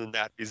 But other than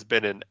that, he's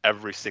been in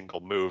every single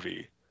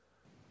movie.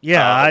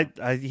 Yeah,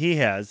 he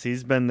has.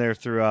 He's been there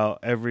throughout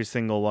every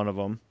single one of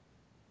them.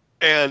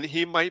 And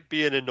he might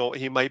be an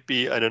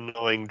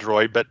annoying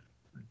droid, but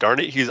darn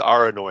it, he's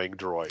our annoying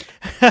droid.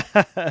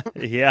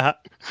 Yeah.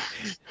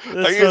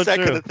 I guess that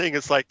kind of thing.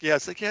 It's like,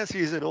 yes,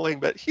 he's annoying,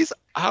 but he's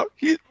our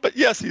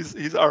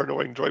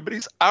annoying droid, but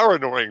he's our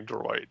annoying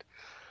droid.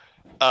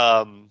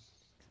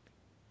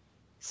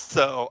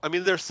 So, I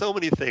mean, there's so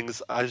many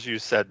things, as you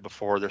said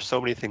before, there's so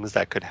many things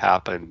that could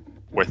happen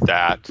with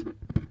that.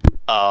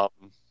 And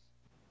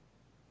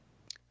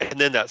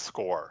then that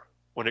score,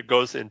 when it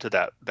goes into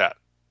that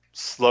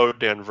slowed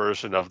down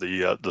version of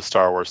the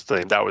Star Wars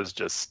thing, that was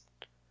just,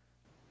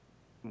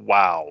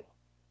 wow.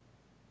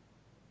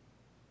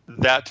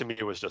 That to me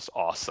was just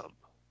awesome.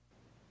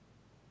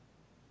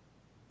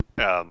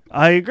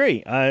 I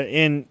agree.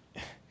 And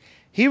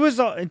he was,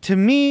 to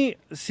me,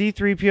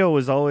 C-3PO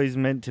was always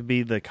meant to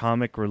be the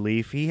comic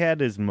relief. He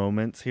had his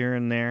moments here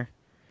and there.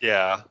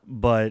 Yeah.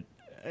 But,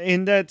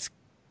 and that's,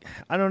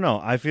 I don't know.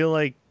 I feel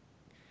like,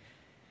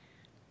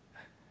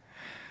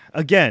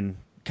 again,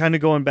 kind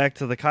of going back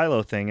to the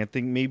Kylo thing, I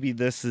think maybe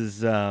this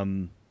is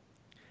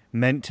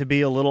meant to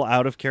be a little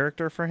out of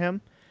character for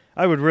him.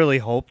 I would really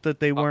hope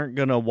that they weren't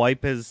going to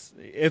wipe his...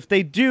 If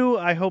they do,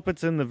 I hope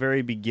it's in the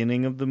very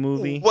beginning of the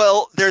movie.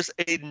 Well, there's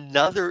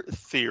another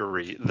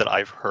theory that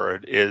I've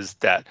heard is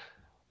that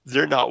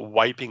they're not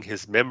wiping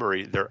his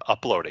memory, they're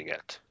uploading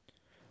it.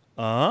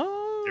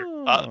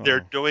 Oh.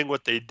 They're doing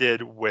what they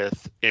did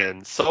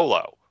in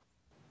Solo,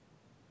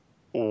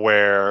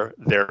 where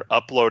they're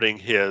uploading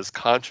his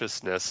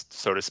consciousness,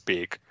 so to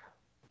speak,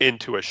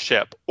 into a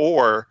ship,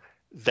 or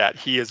that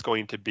he is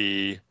going to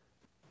be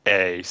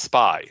a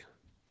spy.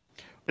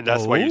 And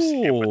that's why you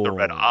see him with the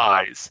red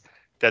eyes,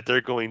 that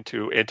they're going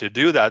to, and to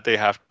do that, they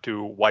have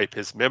to wipe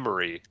his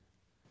memory.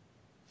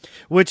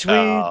 Which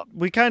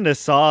we kind of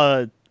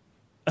saw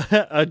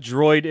a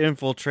droid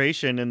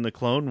infiltration in the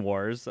Clone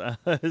Wars.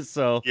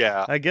 So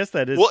yeah, I guess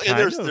that is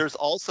there's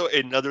also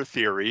another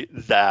theory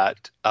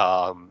that,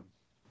 I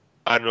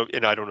don't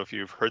know if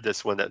you've heard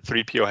this one, that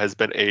 3PO has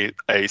been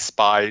a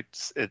spy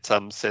in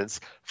some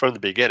sense from the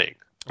beginning.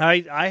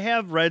 I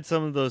have read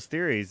some of those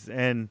theories,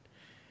 and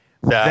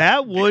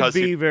that would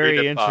be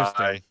very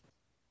interesting.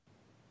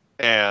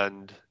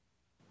 And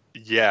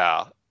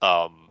yeah,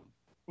 an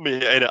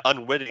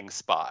unwitting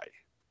spy.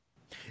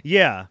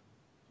 Yeah.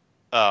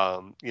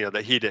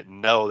 That he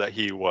didn't know that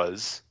he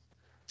was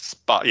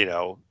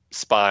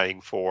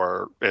spying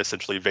for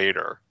essentially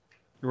Vader.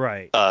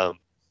 Right. But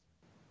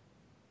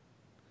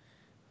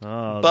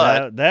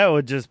that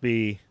would just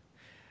be,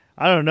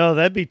 I don't know,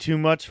 that'd be too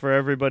much for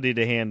everybody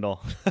to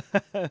handle.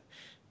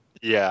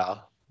 Yeah.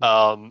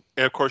 And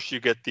of course you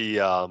get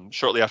the,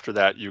 shortly after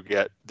that, you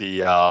get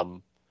the,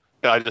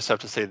 I just have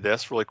to say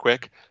this really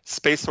quick.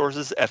 Space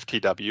Horses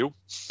FTW.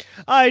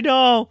 I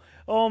know.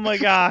 Oh my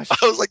gosh.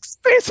 I was like,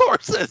 Space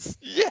Horses.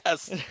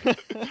 Yes.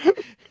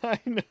 I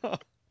know.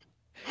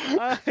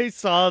 I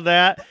saw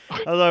that.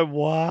 I was like,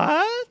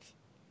 what?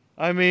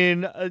 I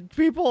mean,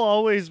 people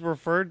always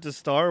referred to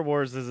Star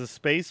Wars as a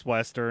space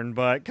western,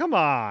 but come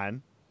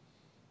on.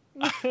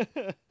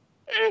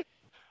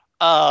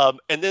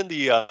 And then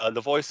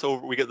the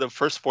voiceover, we get the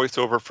first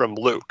voiceover from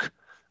Luke,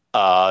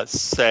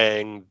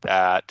 saying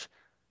that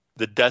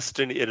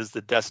it is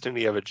the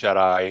destiny of a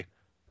Jedi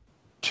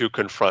to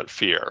confront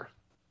fear.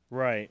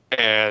 Right.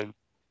 And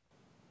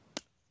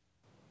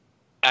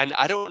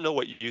I don't know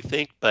what you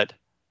think, but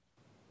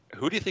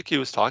who do you think he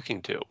was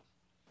talking to?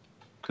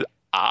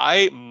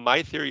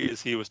 My theory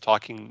is he was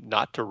talking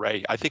not to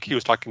Rey. I think he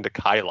was talking to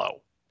Kylo.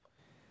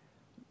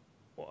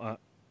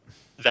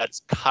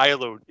 That's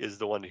Kylo is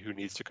the one who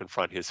needs to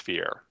confront his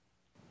fear.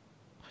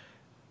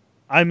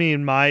 I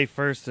mean, my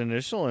first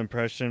initial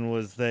impression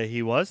was that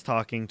he was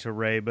talking to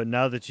Rey, but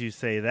now that you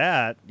say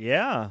that,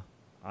 yeah,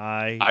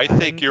 I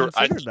think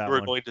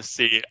we're going to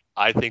see.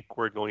 I think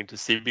we're going to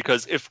see,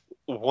 because if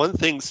one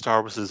thing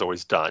Star Wars has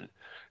always done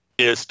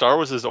is Star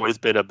Wars has always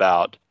been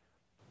about,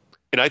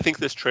 and I think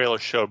this trailer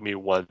showed me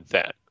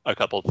a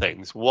couple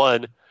things.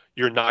 One,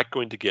 you're not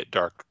going to get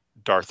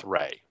Darth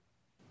Rey.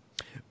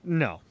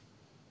 No.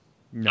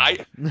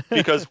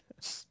 Because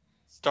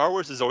Star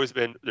Wars has always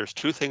been, there's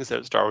two things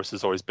that Star Wars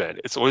has always been.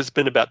 It's always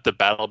been about the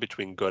battle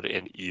between good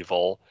and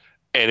evil,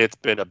 and it's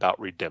been about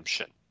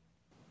redemption.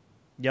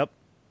 Yep.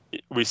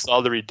 We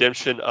saw the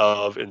redemption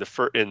of in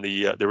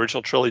the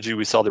original trilogy.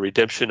 We saw the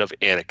redemption of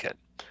Anakin,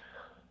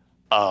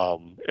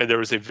 and there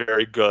was a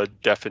very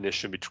good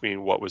definition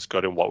between what was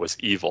good and what was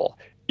evil.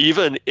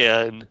 Even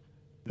in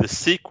the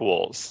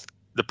sequels,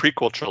 the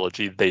prequel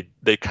trilogy,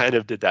 they kind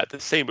of did that the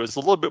same. It was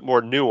a little bit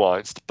more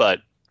nuanced, but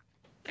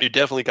you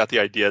definitely got the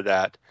idea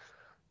that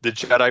the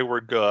Jedi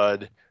were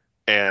good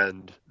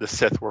and the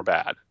Sith were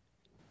bad.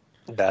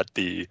 That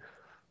the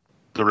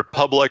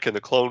Republic and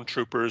the clone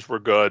troopers were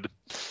good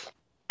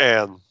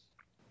and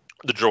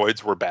the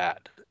droids were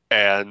bad.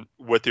 And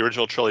with the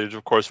original trilogy,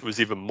 of course, it was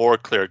even more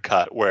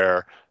clear-cut,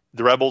 where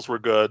the rebels were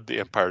good, the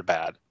Empire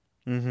bad.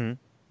 Mm-hmm.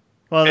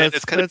 Well,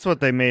 that's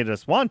what they made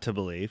us want to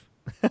believe.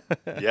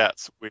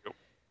 Yes.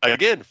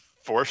 Again,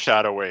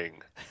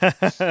 foreshadowing.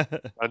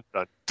 Dun,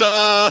 dun,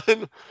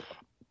 dun.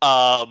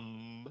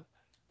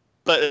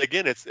 But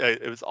again,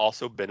 it was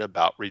also been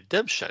about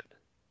redemption.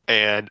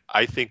 And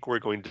I think we're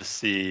going to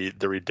see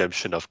the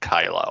redemption of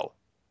Kylo.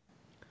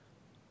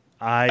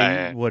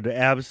 I would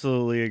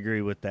absolutely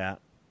agree with that.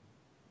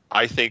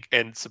 I think,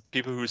 and some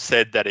people who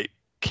said that it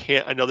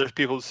can't, I know there's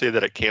people who say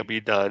that it can't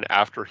be done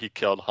after he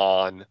killed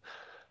Han.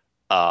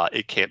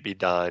 It can't be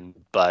done,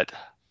 but...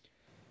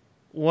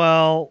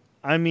 Well,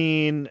 I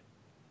mean,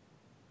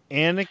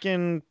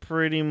 Anakin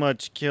pretty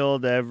much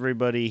killed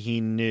everybody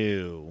he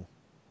knew.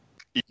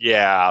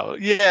 Yeah.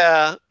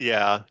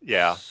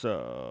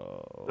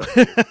 So...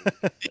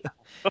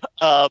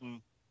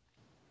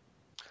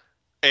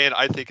 And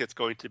I think it's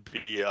going to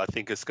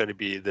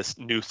be this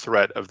new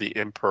threat of the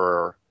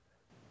Emperor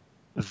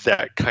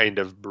that kind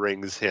of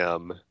brings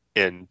him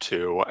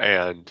into.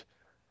 And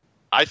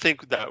I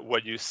think that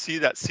when you see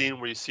that scene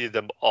where you see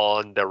them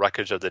on the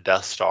wreckage of the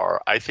Death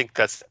Star, I think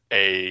that's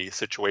a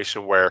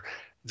situation where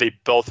they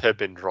both have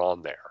been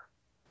drawn there.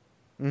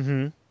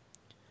 Mm-hmm.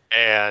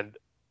 And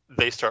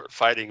they start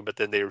fighting, but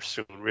then they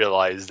soon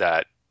realize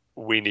that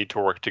we need to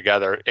work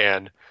together.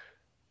 And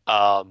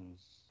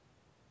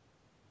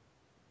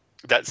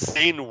that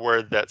scene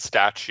where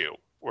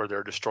where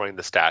they're destroying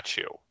the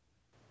statue,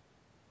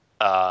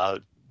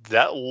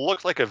 that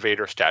looked like a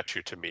Vader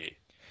statue to me.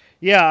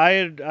 Yeah,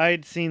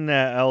 I'd seen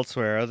that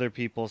elsewhere. Other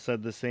people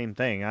said the same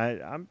thing.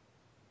 I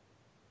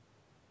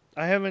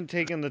haven't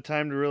taken the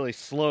time to really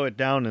slow it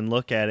down and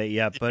look at it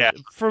yet, but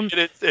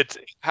it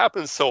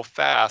happens so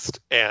fast,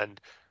 and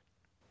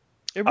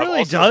it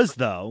really does,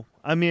 though.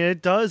 I mean,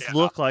 it does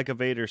look like a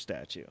Vader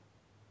statue,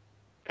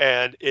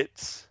 and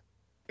it's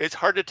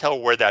hard to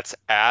tell where that's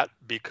at,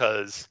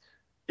 because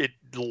it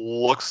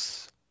definitely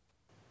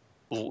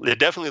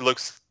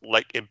looks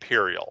like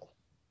Imperial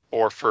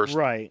or First,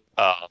 right?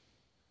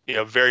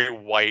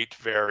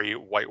 Very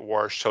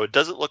whitewashed. So it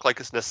doesn't look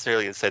like it's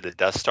necessarily inside the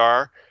Death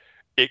Star.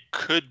 It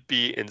could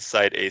be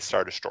inside a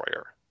Star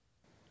Destroyer.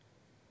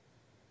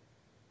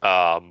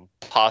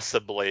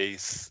 Possibly,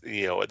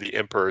 the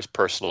Emperor's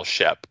personal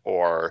ship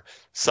or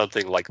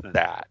something like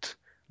that.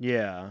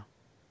 Yeah.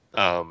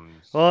 Well,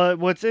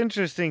 what's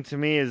interesting to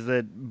me is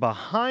that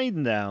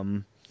behind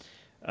them,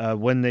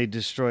 when they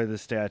destroy the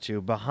statue,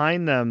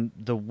 behind them,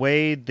 the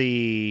way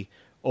the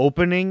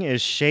opening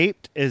is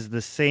shaped is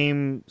the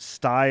same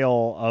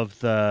style of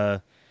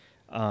the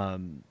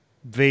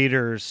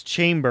Vader's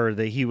chamber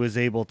that he was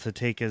able to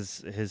take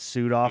his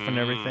suit off and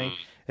everything.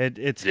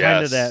 It's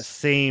kind of that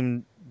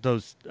same,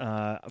 those,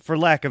 for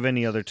lack of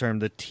any other term,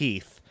 the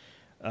teeth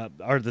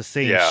are the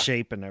same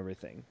shape and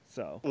everything.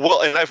 So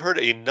well, and I've heard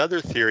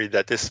another theory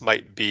that this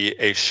might be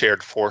a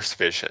shared Force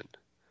vision,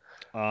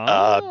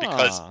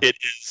 because it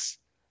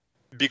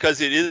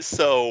is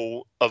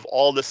so. Of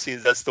all the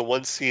scenes, that's the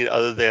one scene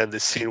other than the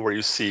scene where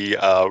you see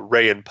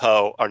Rey and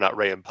Poe, or not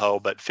Rey and Poe,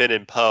 but Finn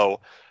and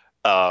Poe,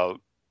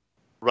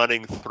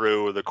 running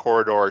through the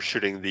corridor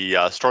shooting the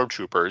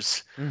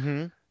stormtroopers.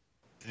 Mm-hmm.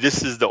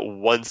 This is the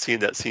one scene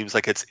that seems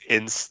like that's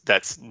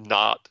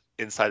not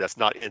inside. That's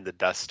not in the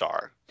Death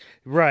Star.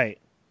 Right.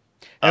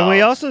 And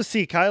we also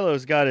see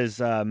Kylo's got his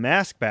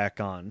mask back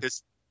on.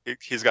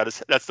 He's got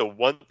his. That's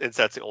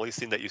the only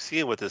scene that you see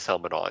him with his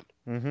helmet on.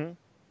 Mm-hmm.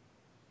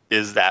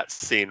 Is that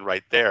scene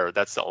right there?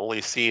 That's the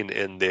only scene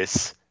in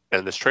this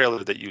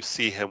trailer that you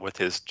see him with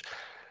his.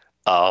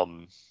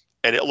 And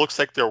it looks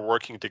like they're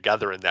working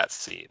together in that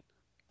scene.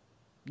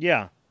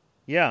 Yeah.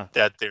 Yeah.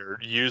 That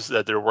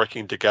they're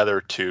working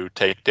together to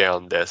take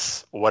down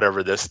this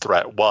whatever this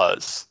threat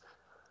was.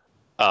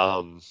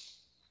 And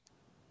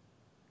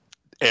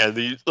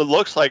it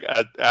looks like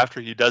after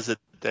he does it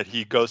that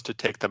he goes to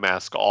take the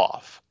mask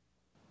off.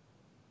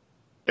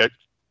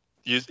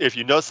 If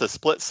you notice a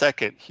split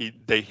second,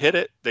 they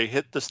hit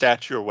the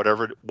statue or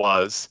whatever it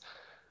was,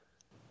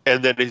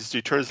 and then as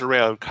he turns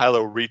around,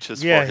 Kylo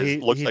reaches for his.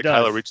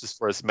 Kylo reaches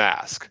for his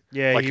mask.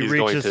 Yeah, like he he's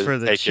reaches going to for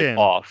the take chin. It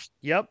off.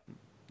 Yep.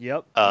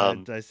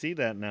 I see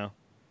that now.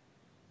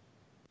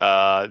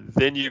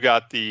 Then you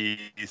got the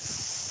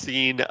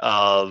scene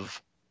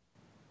of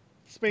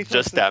space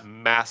just horses. that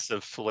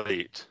massive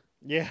fleet.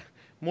 Yeah,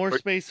 more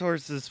space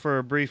horses for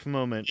a brief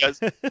moment. Yes,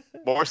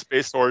 more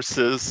space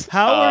horses.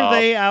 How are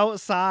they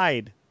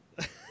outside?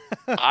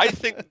 I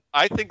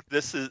think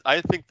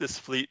this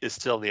fleet is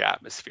still in the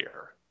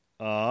atmosphere.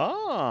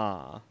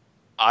 Ah.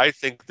 I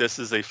think this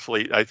is a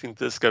fleet. I think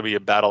this is going to be a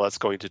battle that's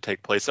going to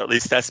take place, or at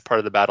least that's part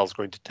of the battle is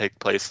going to take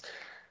place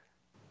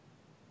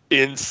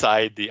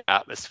inside the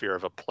atmosphere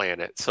of a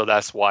planet. So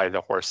that's why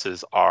the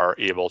horses are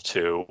able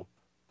to.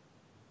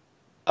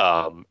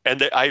 And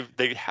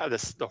they have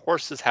this. The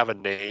horses have a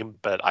name,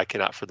 but I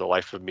cannot for the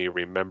life of me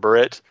remember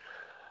it.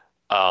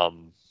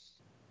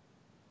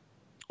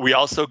 We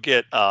also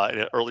get in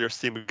an earlier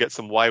scene we get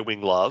some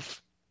Y-wing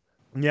love.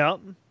 Yep.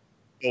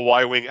 The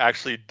Y-wing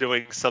actually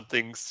doing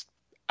something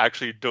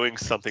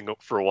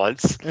for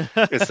once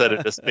instead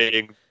of just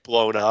being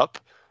blown up.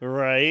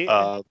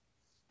 Right.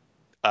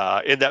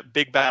 In that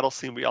big battle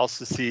scene, we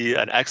also see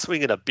an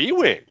X-wing and a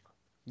B-wing.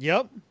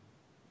 Yep.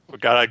 We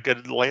got a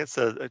good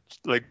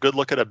good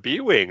look at a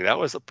B-wing. That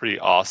was pretty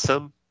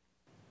awesome.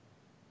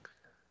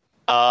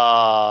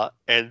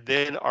 And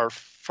then our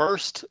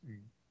first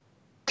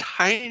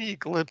tiny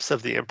glimpse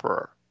of the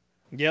Emperor.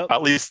 Yep.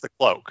 At least the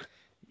cloak.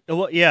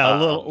 Well, yeah, a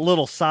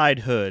little side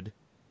hood.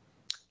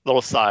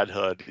 Little side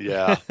hood,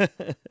 yeah.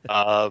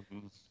 And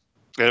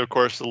of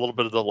course, a little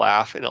bit of the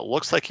laugh, and it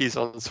looks like he's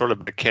on sort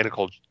of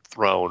mechanical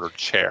throne or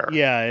chair.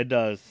 Yeah, it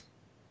does.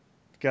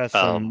 Got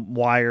some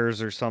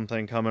wires or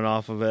something coming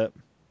off of it.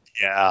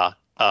 Yeah.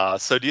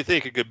 So do you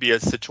think it could be a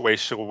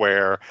situation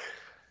where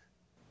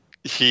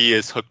he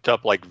is hooked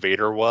up like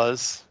Vader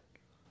was?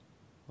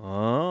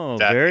 Oh,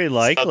 very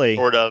likely.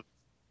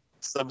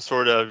 Some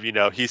sort of,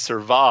 he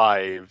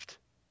survived,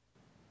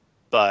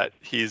 but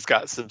he's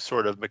got some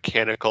sort of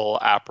mechanical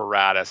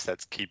apparatus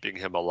that's keeping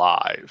him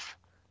alive.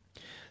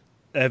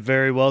 That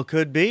very well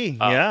could be,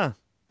 yeah.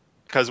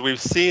 Because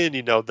we've seen,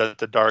 that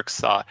the dark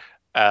side,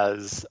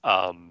 as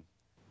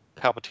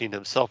Palpatine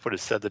himself would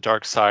have said, the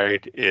dark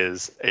side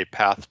is a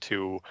path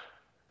to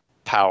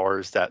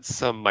powers that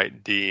some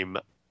might deem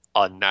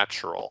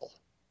unnatural.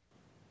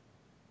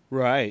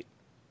 Right.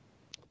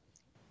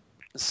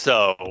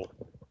 So,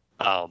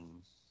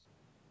 and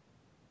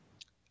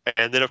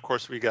then of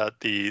course we got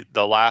the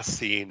last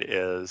scene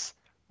is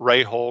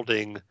Rey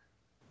holding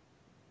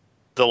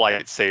the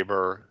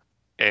lightsaber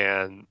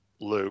and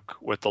Luke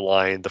with the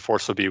line, "The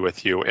Force will be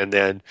with you," and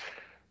then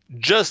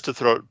just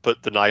to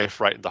put the knife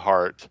right in the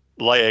heart,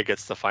 Leia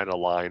gets the final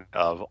line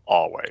of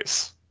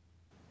 "always."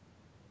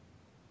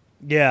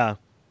 Yeah.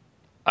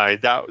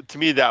 To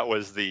me that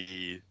was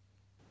the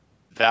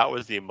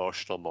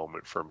emotional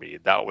moment for me.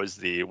 That was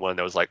the one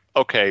that was like,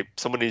 okay,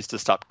 someone needs to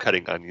stop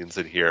cutting onions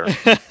in here.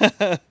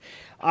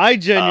 I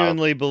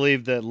genuinely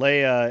believe that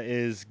Leia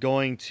is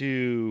going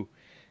to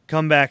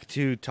come back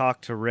to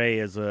talk to Rey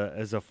as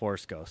a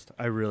Force ghost.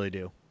 I really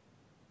do.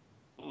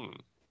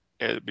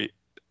 It'd be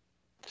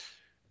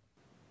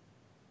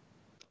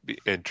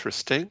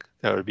interesting.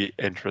 That would be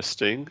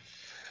interesting.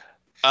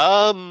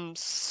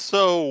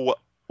 So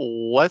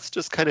let's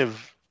just kind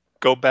of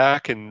go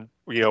back and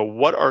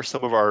what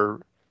are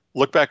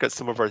look back at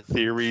some of our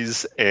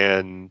theories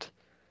and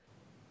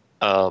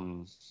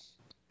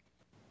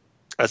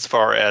as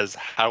far as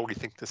how we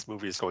think this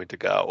movie is going to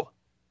go.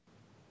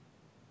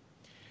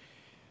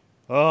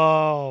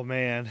 Oh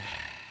man.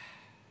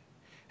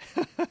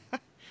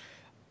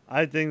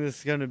 I think this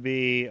is going to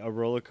be a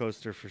roller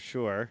coaster for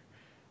sure.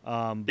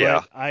 But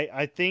yeah.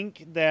 I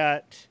think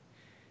that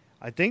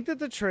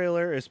the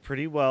trailer is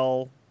pretty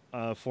well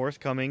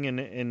forthcoming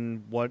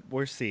in what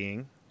we're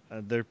seeing.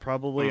 There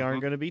probably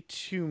aren't going to be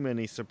too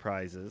many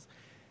surprises.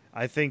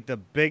 I think the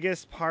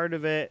biggest part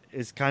of it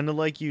is kind of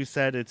like you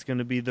said, it's going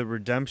to be the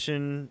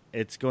redemption,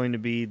 it's going to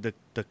be the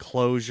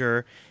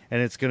closure,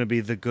 and it's going to be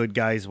the good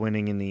guys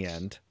winning in the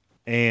end.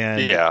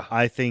 And yeah.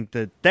 I think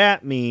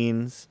that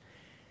means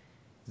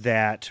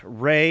that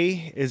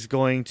Rey is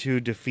going to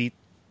defeat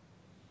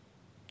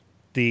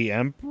the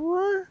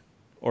Emperor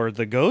or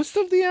the ghost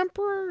of the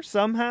Emperor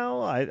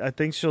somehow. I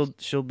think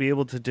she'll be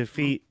able to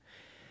defeat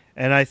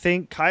And I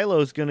think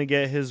Kylo's going to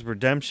get his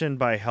redemption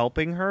by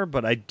helping her,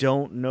 but I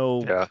don't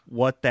know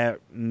what that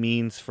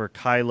means for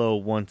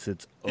Kylo once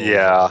it's over.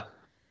 Yeah.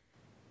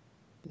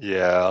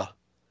 Yeah.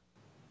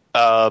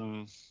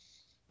 I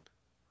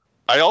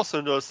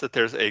also noticed that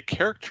there's a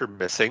character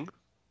missing.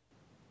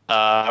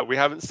 We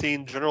haven't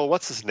seen General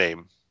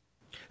What's-His-Name.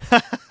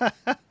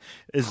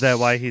 Is that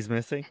why he's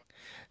missing?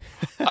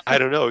 I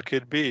don't know. It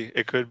could be.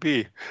 It could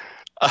be.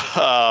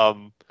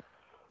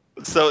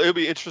 So it'll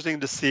be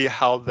interesting to see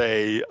how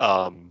they,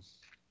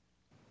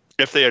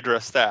 if they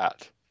address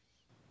that.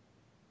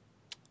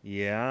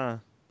 Yeah.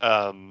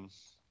 It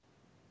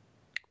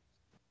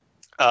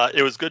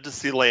was good to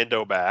see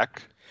Lando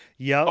back.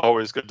 Yep.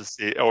 Always good to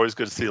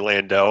see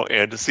Lando,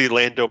 and to see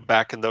Lando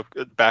back in the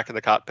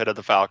cockpit of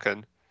the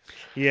Falcon.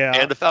 Yeah.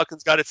 And the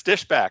Falcon's got its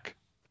dish back.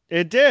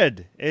 It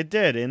did.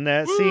 In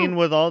that scene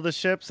with all the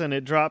ships and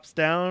it drops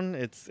down,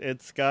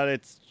 it's got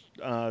its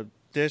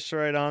dish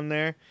right on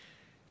there.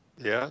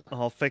 Yeah.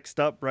 All fixed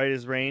up, right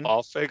as rain.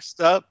 All fixed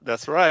up.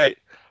 That's right.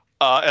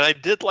 And I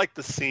did like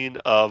the scene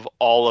of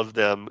all of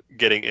them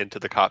getting into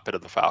the cockpit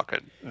of the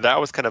Falcon. That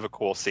was kind of a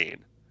cool scene.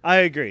 I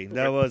agree.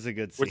 That was a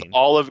good scene.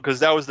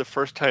 Because that was the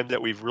first time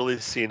that we've really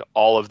seen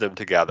all of them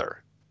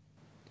together.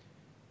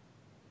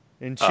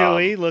 And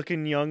Chewie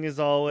looking young as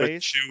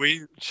always.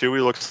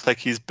 Chewie looks like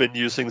he's been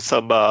using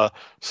some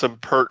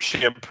Pert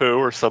shampoo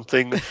or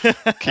something,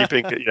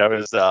 keeping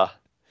his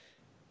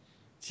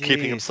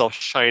keeping himself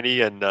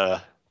shiny and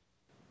the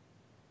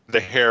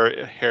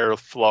hair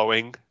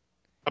flowing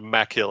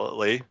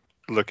immaculately,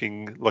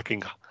 looking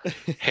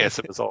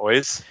handsome as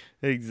always.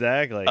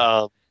 Exactly.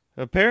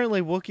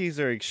 Apparently, Wookiees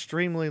are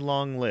extremely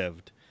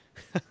long-lived.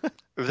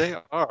 They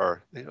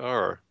are.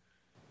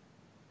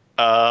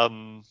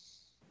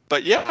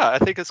 But yeah, I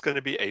think it's going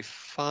to be a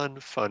fun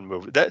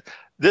movie.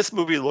 This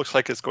movie looks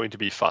like it's going to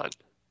be fun.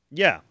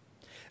 Yeah.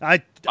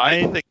 I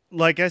think,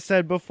 like I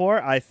said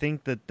before, I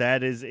think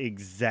that is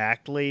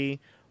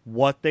exactly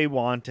what they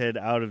wanted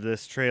out of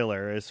this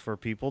trailer, is for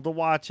people to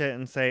watch it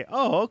and say,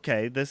 "Oh,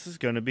 okay, this is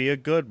going to be a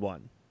good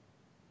one."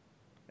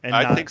 And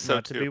I think so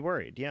not too. To be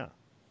worried, yeah.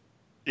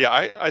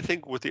 Yeah, I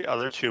think with the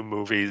other two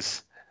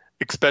movies,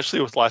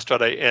 especially with Last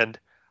Jedi, and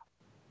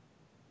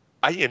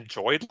I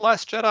enjoyed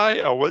Last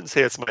Jedi. I wouldn't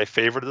say it's my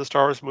favorite of the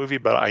Star Wars movie,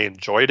 but I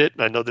enjoyed it.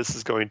 And I know this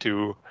is going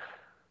to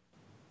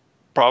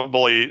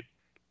probably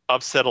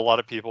upset a lot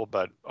of people,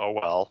 but oh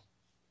well.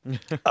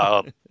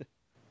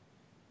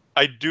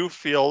 I do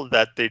feel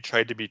that they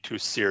tried to be too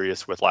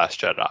serious with Last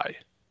Jedi.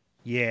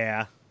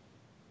 Yeah.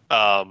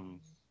 And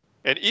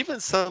even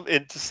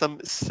into some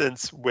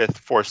sense with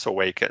Force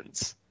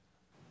Awakens.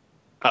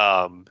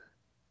 And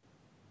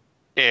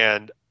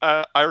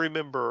I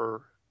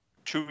remember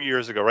 2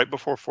 years ago, right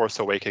before Force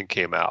Awakens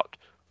came out,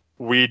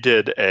 me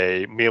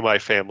and my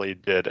family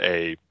did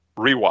a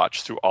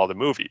rewatch through all the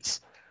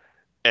movies.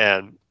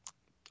 And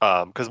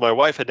because my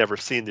wife had never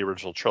seen the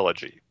original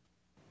trilogy.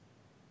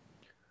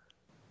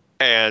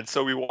 And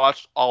so we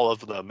watched all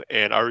of them.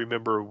 And I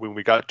remember when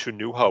we got to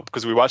New Hope,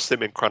 because we watched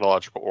them in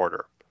chronological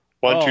order.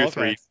 1, 2,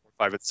 3, 4,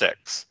 5, and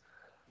 6.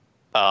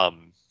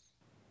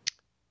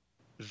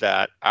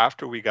 That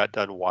after we got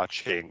done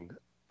watching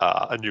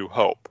A New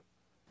Hope,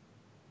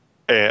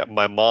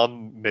 my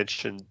mom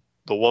mentioned,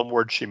 the one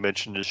word she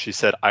mentioned is, she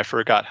said, "I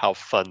forgot how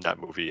fun that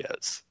movie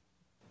is."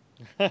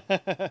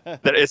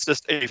 That it's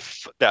just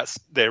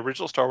the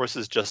original Star Wars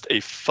is just a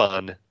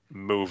fun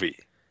movie.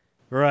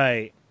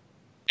 Right.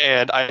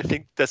 And I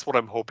think that's what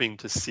I'm hoping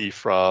to see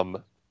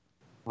from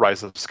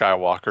Rise of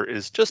Skywalker,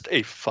 is just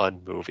a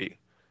fun movie.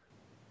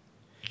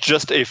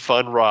 Just a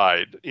fun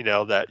ride,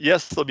 that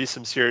yes, there'll be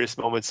some serious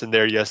moments in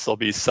there. Yes, there'll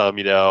be some,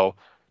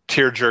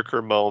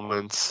 tearjerker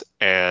moments.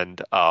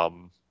 And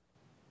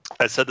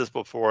I said this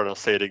before and I'll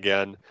say it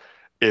again.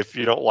 If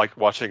you don't like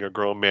watching a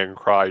grown man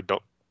cry,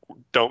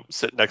 don't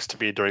sit next to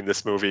me during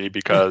this movie,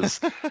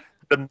 because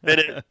the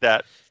minute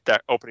that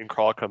opening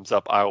crawl comes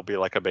up, I will be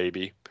like a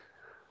baby.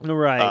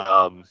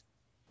 Right.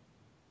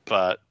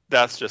 But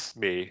that's just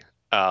me.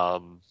 Yeah,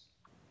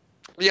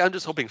 I'm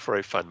just hoping for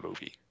a fun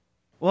movie.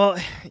 Well,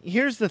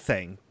 here's the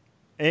thing,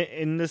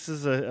 and this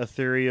is a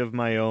theory of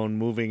my own,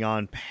 moving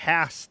on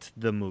past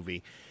the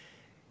movie.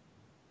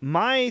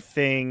 My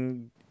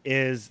thing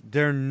is,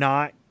 they're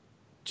not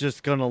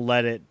just going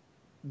to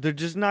they're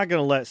just not going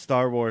to let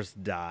Star Wars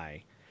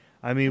die.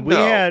 I mean, we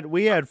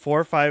had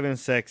 4, 5, and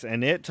 6,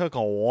 and it took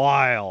a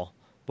while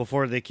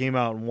before they came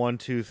out in 1,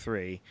 2,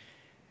 3.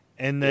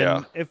 And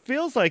then it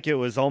feels like it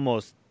was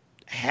almost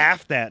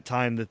half that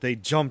time that they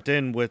jumped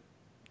in with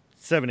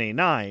 7, 8,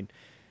 9.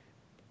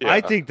 Yeah.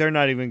 I think they're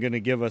not even going to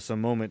give us a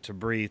moment to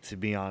breathe, to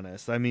be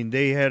honest. I mean,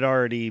 they had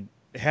already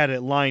had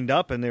it lined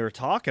up and they were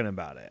talking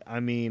about it. I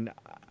mean,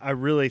 I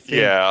really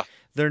think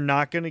they're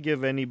not going to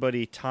give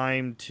anybody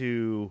time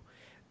to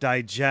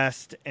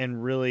digest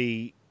and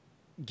really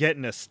get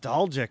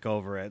nostalgic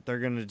over it. They're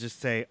going to just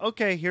say,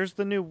 "Okay, here's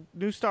the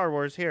new Star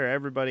Wars. Here,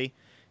 everybody.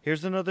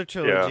 Here's another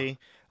trilogy.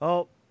 Yeah.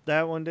 Oh,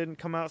 that one didn't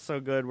come out so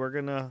good. We're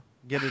going to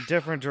get a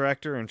different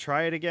director and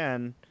try it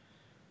again."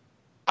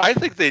 I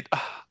think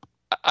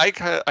I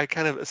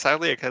kind of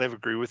sadly I kind of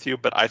agree with you,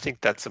 but I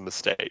think that's a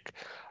mistake.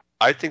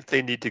 I think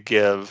they need to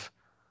give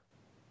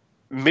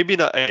maybe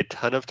not a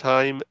ton of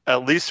time,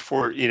 at least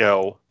for,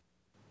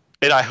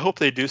 and I hope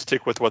they do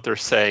stick with what they're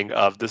saying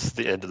of this is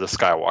the end of the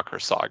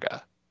Skywalker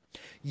saga.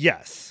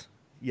 Yes.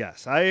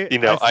 I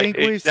think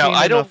we've seen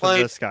enough of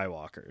the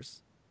Skywalkers.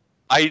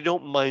 I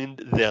don't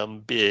mind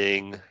them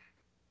being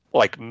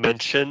like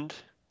mentioned,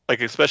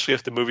 like especially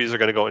if the movies are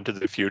going to go into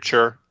the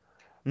future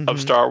of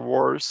Star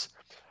Wars,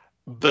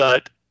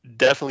 but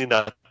definitely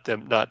not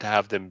to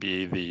have them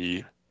be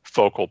the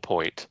focal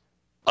point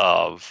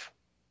of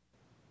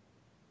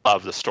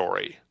the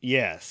story.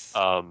 Yes.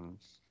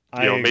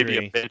 Maybe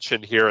a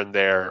mention here and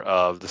there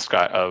of the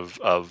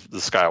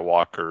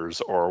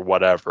Skywalkers or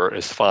whatever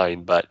is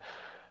fine, but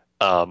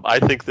I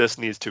think this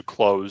needs to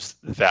close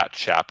that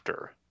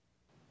chapter.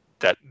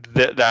 That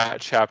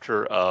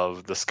chapter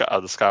of the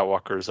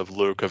Skywalkers, of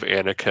Luke, of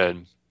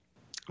Anakin,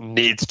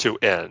 needs to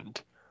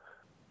end,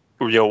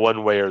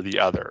 one way or the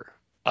other.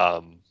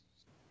 Right.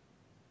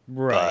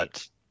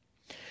 But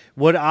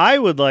what I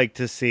would like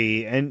to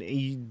see, and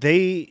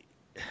they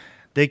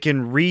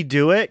can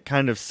redo it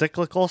kind of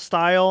cyclical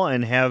style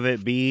and have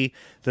it be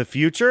the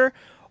future,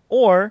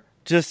 or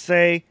just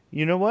say,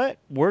 you know what,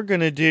 we're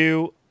going to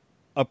do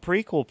a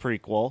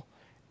prequel,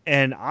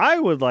 and I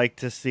would like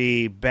to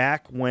see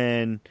back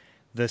when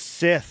the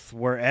Sith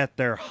were at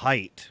their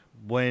height,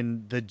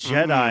 when the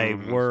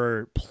Jedi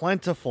were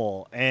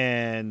plentiful,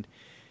 and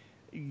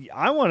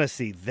I want to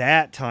see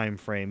that time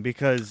frame,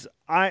 because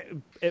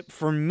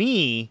for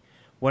me,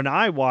 when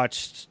I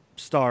watched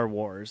Star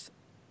Wars,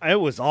 it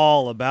was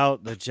all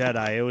about the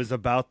Jedi. It was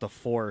about the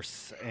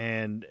Force,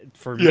 and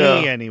for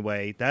me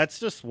anyway, that's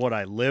just what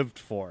I lived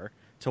for,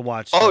 to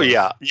watch. Oh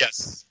yeah,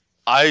 yes,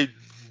 I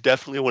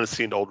definitely want to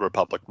see an Old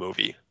Republic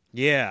movie.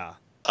 Yeah.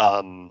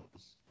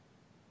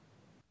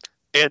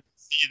 And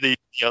see the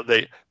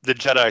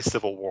Jedi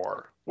Civil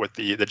War with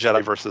the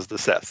Jedi versus the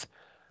Sith,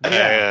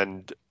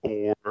 and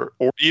or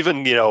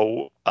even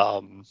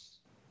and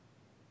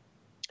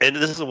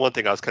this is the one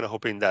thing I was kind of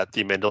hoping that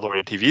the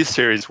Mandalorian TV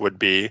series would have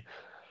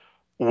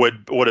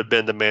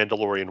been the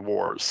Mandalorian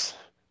Wars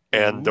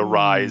and the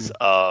rise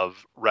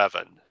of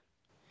Revan.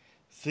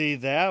 See,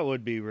 that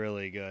would be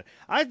really good.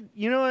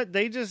 You know what?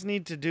 They just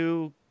need to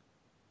do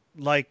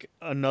like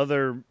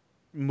another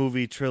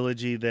movie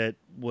trilogy that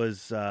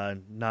was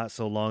not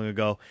so long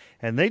ago,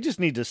 and they just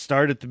need to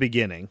start at the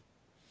beginning.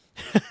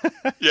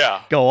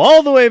 Yeah. Go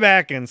all the way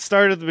back and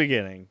start at the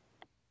beginning.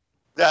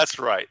 That's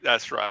right.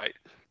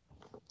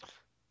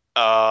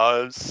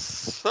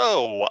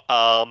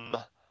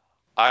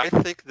 I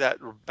think that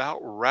about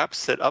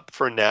wraps it up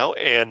for now.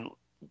 And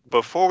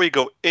before we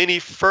go any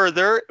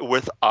further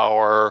with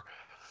our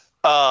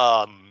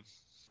all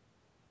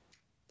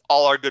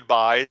our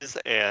goodbyes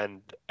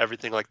and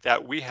everything like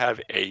that, we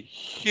have a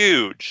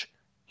huge,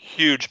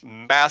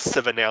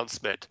 massive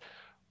announcement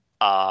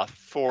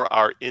for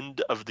our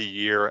end of the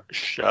year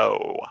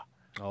show.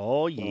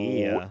 Oh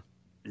yeah.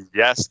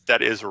 Yes,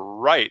 that is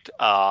right.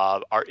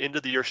 Our end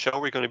of the year show,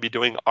 we're going to be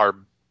doing our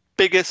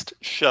biggest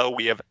show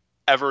we have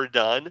ever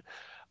done.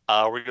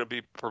 We're going to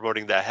be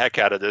promoting the heck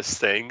out of this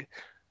thing.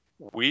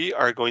 We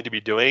are going to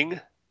be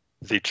doing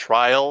the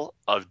trial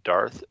of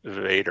Darth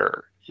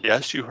Vader.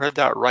 Yes, you heard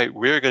that right.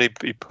 We're going to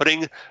be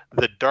putting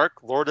the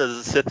Dark Lord of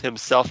the Sith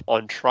himself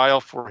on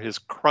trial for his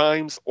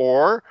crimes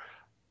or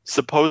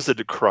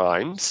supposed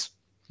crimes.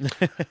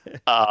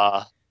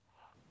 I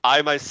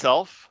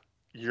myself,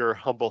 your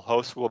humble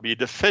host, will be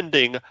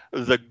defending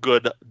the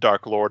good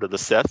Dark Lord of the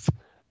Sith,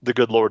 the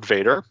good Lord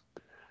Vader.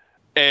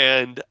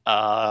 And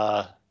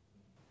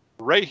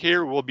right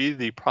here will be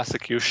the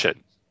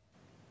prosecution.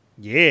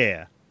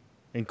 Yeah.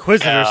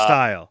 Inquisitor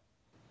style.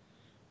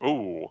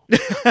 Ooh.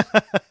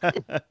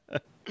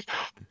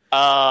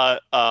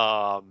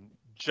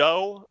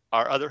 Joe,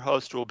 our other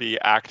host, will be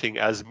acting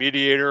as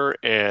mediator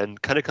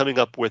and kind of coming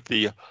up with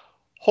the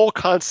whole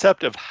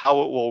concept of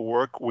how it will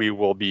work. We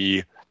will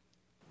be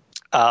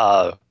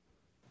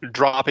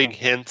dropping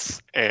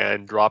hints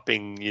and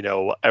dropping,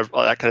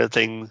 that kind of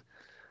thing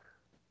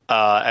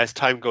as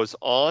time goes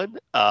on.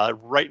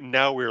 Right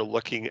now, we're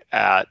looking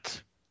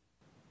at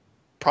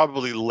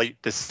probably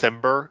late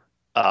December,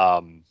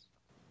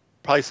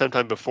 probably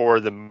sometime before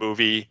the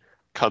movie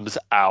comes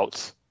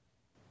out,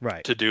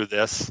 right? To do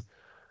this.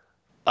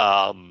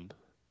 If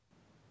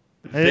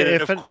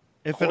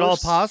at all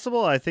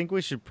possible, I think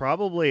we should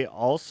probably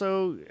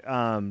also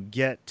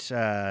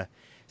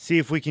see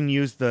if we can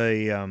use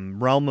the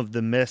Realm of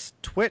the Mist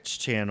Twitch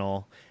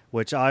channel,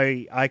 which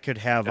I could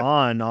have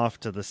on off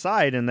to the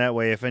side, and that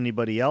way if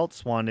anybody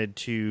else wanted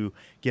to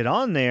get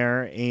on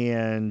there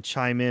and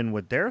chime in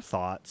with their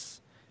thoughts,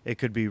 it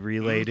could be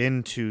relayed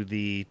into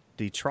the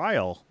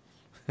trial.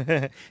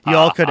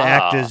 Y'all could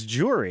act as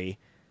jury.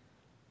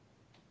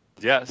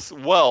 Yes.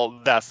 Well,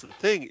 that's the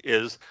thing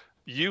is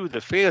you,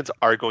 the fans,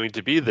 are going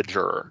to be the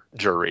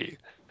jury.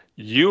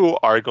 You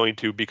are going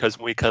to, because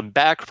when we come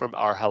back from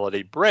our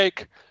holiday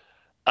break,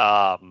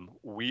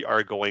 we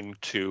are going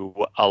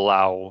to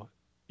allow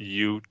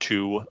you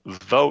to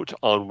vote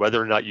on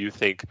whether or not you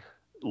think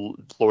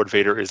Lord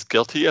Vader is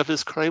guilty of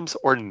his crimes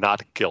or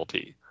not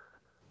guilty.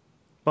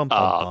 Bum,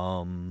 bum,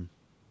 bum.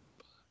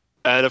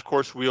 And of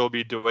course, we will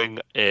be doing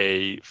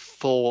a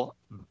full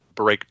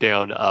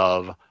breakdown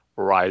of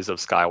Rise of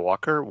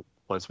Skywalker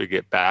once we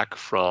get back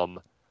from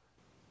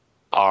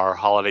our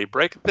holiday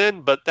break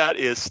then, but that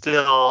is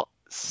still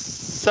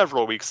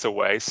several weeks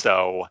away,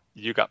 so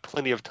you got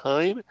plenty of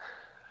time.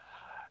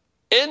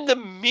 In the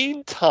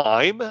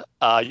meantime,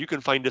 you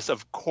can find us,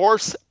 of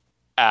course,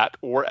 at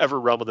wherever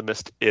Realm of the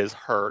Mist is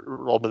heard,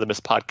 Realm of the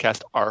Mist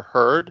podcast are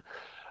heard,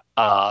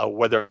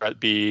 whether it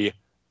be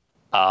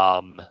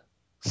Spotify,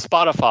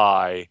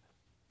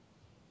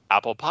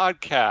 Apple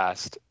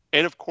Podcast,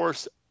 and of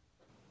course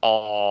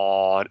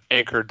on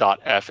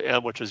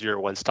Anchor.fm, which is your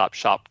one-stop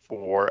shop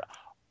for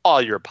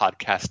all your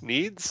podcast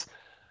needs.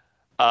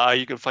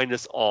 You can find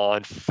us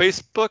on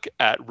Facebook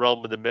at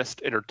Realm of the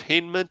Mist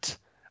Entertainment,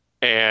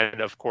 and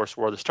of course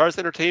War of the Stars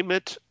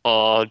Entertainment,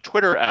 on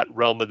Twitter at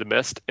Realm of the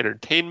Mist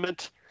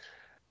Entertainment,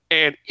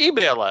 and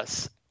email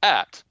us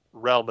at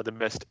Realm of the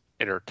Mist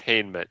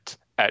Entertainment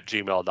at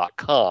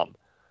gmail.com.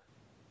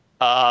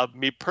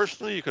 Me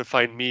personally, you can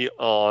find me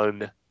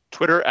on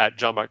Twitter at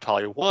John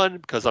Mark-Tully1,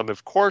 because I'm,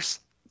 of course,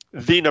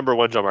 the number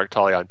one John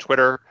Mark-Tully on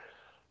Twitter.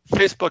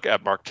 Facebook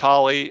at Mark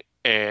Tully,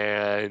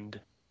 and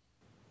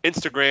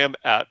Instagram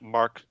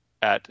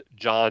at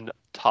John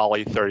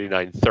Tully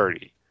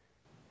 3930.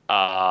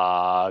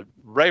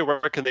 Ray, where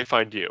can they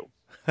find you?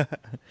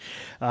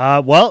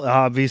 Well,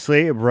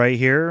 obviously, right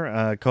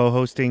here,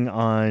 co-hosting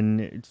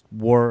on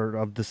War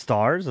of the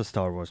Stars, a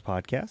Star Wars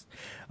podcast.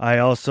 I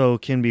also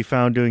can be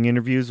found doing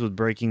interviews with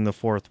Breaking the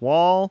Fourth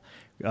Wall,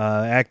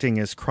 acting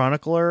as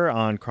chronicler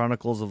on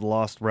Chronicles of the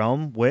Lost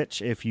Realm,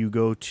 which, if you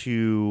go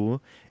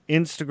to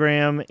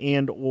Instagram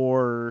and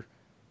or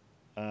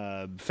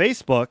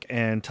Facebook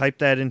and type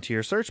that into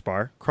your search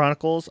bar,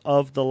 Chronicles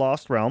of the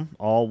Lost Realm,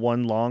 all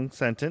one long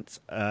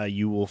sentence,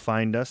 you will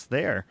find us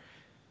there.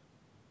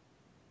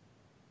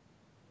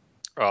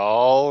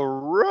 All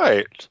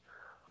right.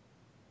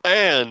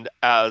 And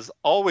as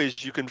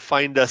always, you can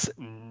find us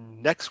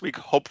next week,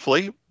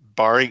 hopefully,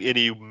 barring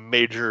any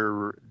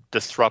major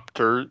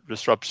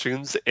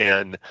disruptions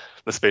in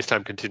the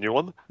space-time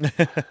continuum.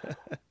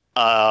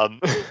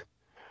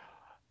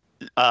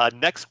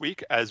 Next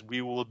week, as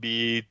we will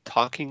be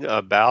talking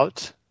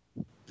about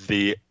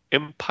the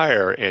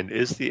Empire, and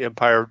is the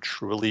Empire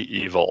truly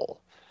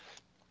evil?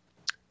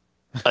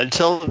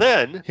 Until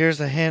then, here's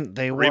a hint: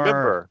 they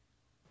remember,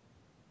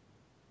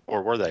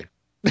 or were they?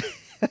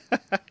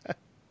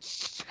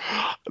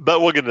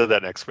 But we'll get into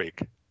that next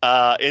week.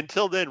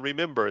 Until then,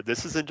 remember,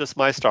 this isn't just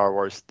my Star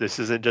Wars. This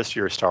isn't just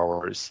your Star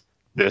Wars.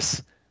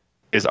 This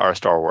is our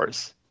Star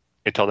Wars.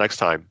 Until next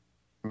time,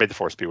 may the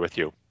Force be with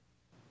you.